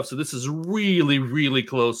other stuff. So this is really, really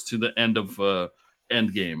close to the end of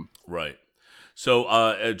Endgame. Right.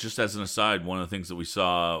 So just as an aside, one of the things that we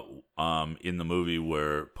saw in the movie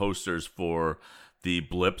were posters for the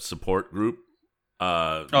Blip support group.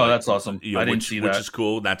 That's awesome. I didn't see that. Which is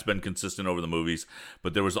cool. That's been consistent over the movies.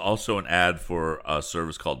 But there was also an ad for a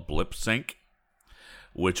service called Blip Sync,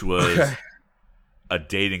 which was a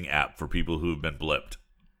dating app for people who've been blipped.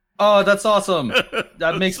 Oh, that's awesome.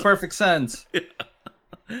 That makes perfect sense. Yeah.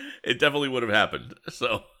 It definitely would have happened.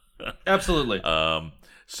 So absolutely.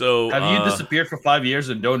 So have you disappeared for 5 years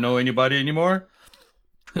and don't know anybody anymore?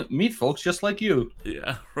 Meet folks just like you.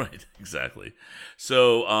 Yeah, right. Exactly.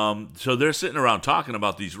 So so they're sitting around talking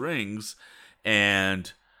about these rings,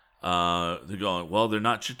 and they're going, well, they're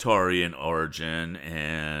not Chitauri in origin,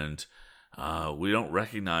 and we don't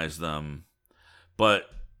recognize them. But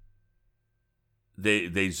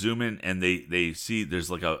they zoom in and they see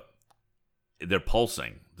there's like they're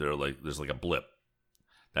pulsing. There's like a blip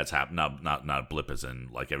that's happened. Not a blip as in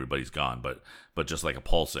like everybody's gone, but just like a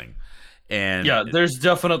pulsing. And yeah, there's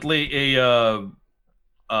definitely a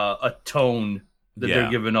tone that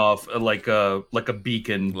they're giving off, like a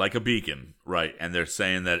beacon, right? And they're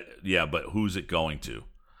saying that, but who's it going to?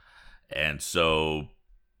 And so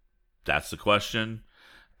that's the question.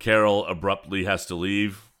 Carol abruptly has to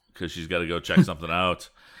leave because she's got to go check something out.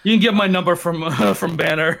 You can get my number from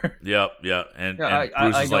Banner. Yep. And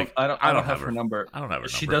Bruce is like, I don't have her number. I don't have her number.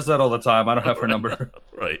 She does that all the time. I don't have her number.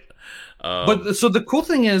 Right. But so the cool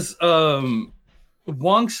thing is, Wong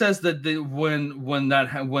says that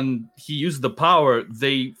when he used the power,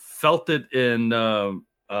 they felt it in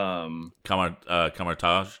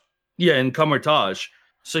Kamartaj. Yeah, in Kamartaj.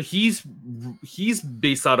 So he's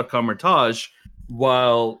based out of Kamartaj,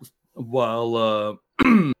 while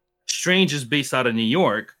Strange is based out of New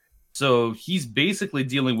York. So he's basically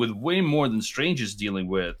dealing with way more than Strange is dealing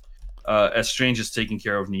with, as Strange is taking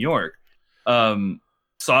care of New York.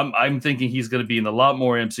 So I'm thinking he's going to be in a lot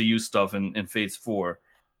more MCU stuff in Phase 4.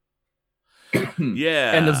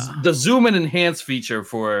 Yeah. And the zoom and enhance feature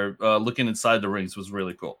for looking inside the rings was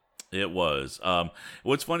really cool. It was.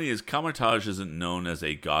 What's funny is Kamartaj isn't known as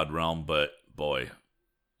a god realm, but boy, it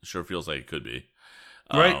sure feels like it could be.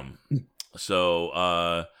 Right.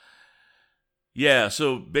 So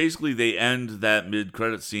basically they end that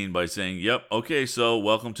mid-credit scene by saying, yep, okay, so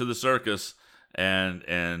welcome to the circus. And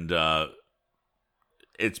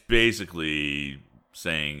it's basically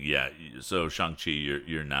saying, so Shang-Chi,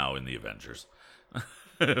 you're now in the Avengers.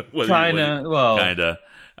 Kinda. You're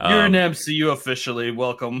in MCU officially.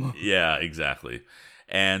 Welcome. Yeah, exactly.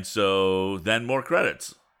 And so then more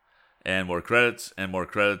credits. And more credits, and more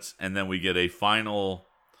credits. And then we get a final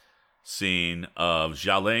scene of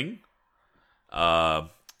Xialing.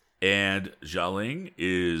 And Xialing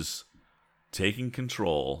is taking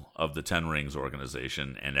control of the Ten Rings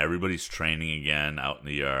organization, and everybody's training again out in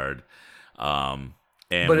the yard. But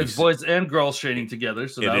it's boys and girls training together.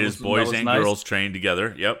 So it is boys and girls trained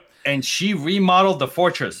together. Yep. And she remodeled the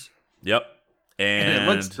fortress. Yep. And it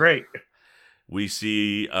looks great. We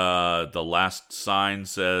see the last sign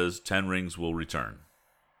says 10 rings will return.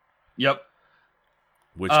 Yep.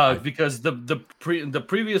 Which because the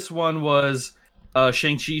previous one was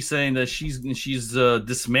Shang-Chi saying that she's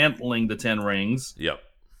dismantling the Ten Rings. Yep.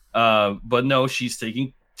 But no, she's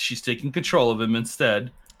taking control of him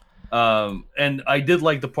instead. And I did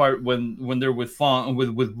like the part when they're with Wong.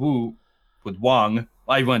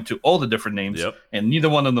 I went to all the different names, Yep. and neither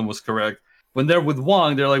one of them was correct. When they're with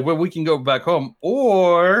Wong, they're like, "Well, we can go back home,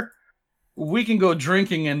 or we can go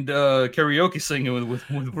drinking and karaoke singing with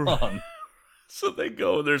Wong." So they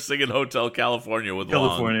go, they're singing Hotel California with Wong.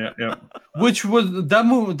 California, yeah. Which was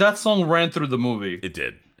that song ran through the movie. It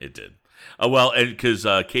did. Well, and because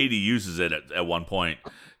Katie uses it at one point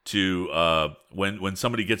to when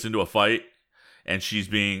somebody gets into a fight and she's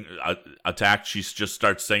being attacked, she just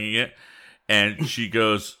starts singing it, and she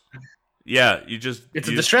goes, "Yeah, it's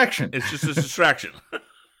a distraction. It's just a distraction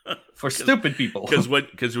for stupid people." Because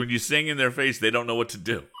when you sing in their face, they don't know what to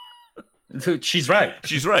do. She's right.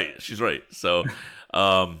 She's right. So,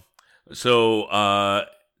 10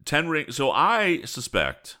 Rings. So I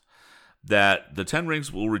suspect that the 10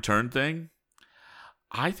 Rings will return thing.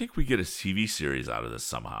 I think we get a TV series out of this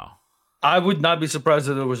somehow. I would not be surprised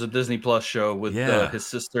if there was a Disney Plus show with his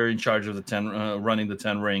sister in charge of the running the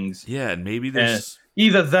 10 Rings. Yeah, and maybe there's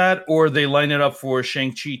either that or they line it up for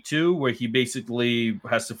Shang-Chi 2, where he basically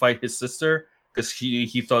has to fight his sister because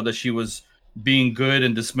he thought that she was being good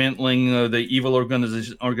and dismantling the evil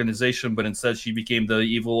organization, but instead she became the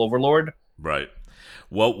evil overlord. Right.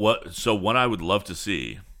 So what I would love to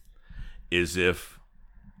see is if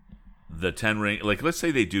the 10 Ring, like let's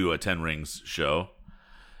say they do a 10 Rings show,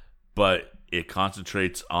 but it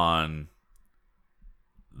concentrates on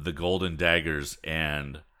the golden daggers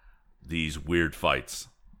and these weird fights,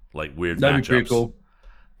 like weird matchups. That'd be pretty cool.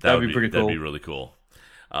 That'd be pretty cool. That'd be really cool.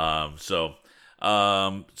 So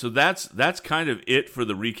that's kind of it for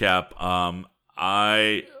the recap.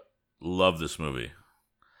 I love this movie.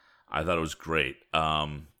 I thought it was great.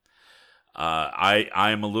 I'm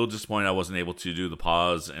a little disappointed I wasn't able to do the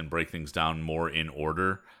pause and break things down more in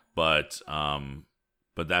order, but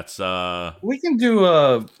that's we can do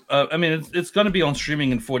I mean it's going to be on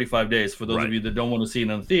streaming in 45 days for those of you that don't want to see it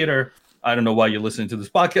in the theater. I don't know why you're listening to this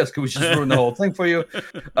podcast because we just ruined the whole thing for you.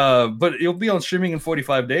 But it'll be on streaming in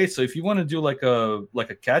 45 days. So if you want to do like a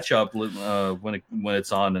catch up when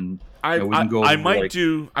it's on, and I might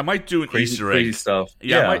do an crazy, Easter egg crazy stuff.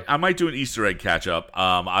 Yeah. I might do an Easter egg catch up.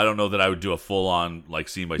 I don't know that I would do a full on like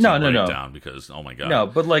scene by scene breakdown because oh my god. No,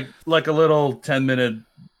 but like a little 10-minute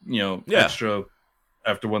extra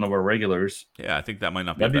after one of our regulars. Yeah, I think that might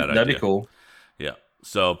not be a bad idea. That'd be cool. Yeah.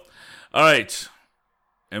 So, all right.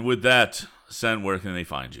 And with that, Sen, where can they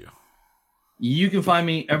find you? You can find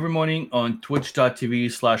me every morning on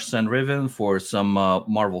twitch.tv/SenRiven for some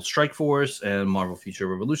Marvel Strike Force and Marvel Future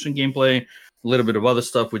Revolution gameplay. A little bit of other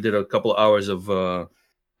stuff. We did a couple of hours of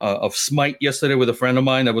Smite yesterday with a friend of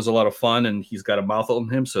mine. That was a lot of fun, and he's got a mouth on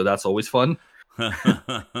him, so that's always fun.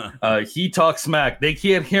 He talks smack. They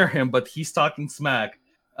can't hear him, but he's talking smack.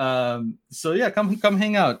 So yeah, come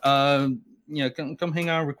hang out. Come hang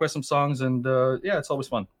out, request some songs, and it's always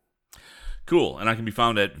fun. Cool. And I can be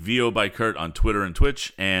found at VO by Kurt on Twitter and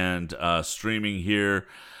Twitch, and streaming here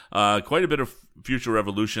quite a bit of Future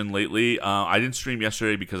Revolution lately. I didn't stream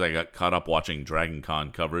yesterday because I got caught up watching Dragon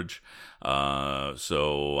Con coverage,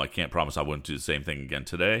 so I can't promise I wouldn't do the same thing again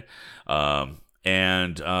today.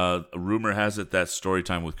 And rumor has it that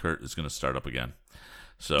Storytime with Kurt is going to start up again.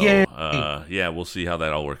 So, we'll see how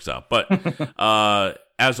that all works out. But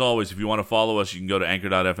as always, if you want to follow us, you can go to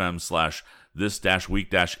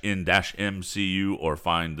anchor.fm/this-week-in-MCU or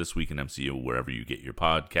find This Week in MCU wherever you get your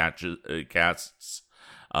podcasts.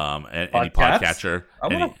 Any podcatcher. I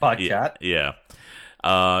want a podcat. Yeah.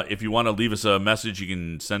 If you want to leave us a message, you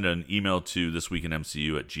can send an email to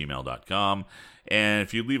thisweekinmcu@gmail.com. And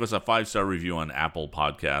if you leave us a 5-star review on Apple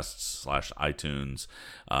Podcasts /iTunes,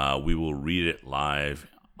 we will read it live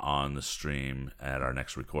on the stream at our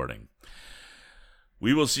next recording.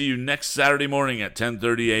 We will see you next Saturday morning at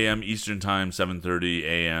 10:30 a.m. Eastern Time, 7:30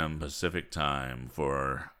 a.m. Pacific Time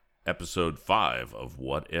for episode 5 of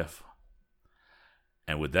What If.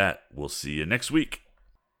 And with that, we'll see you next week.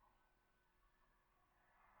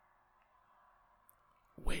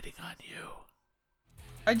 Waiting on you.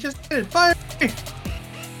 I just did it. Bye.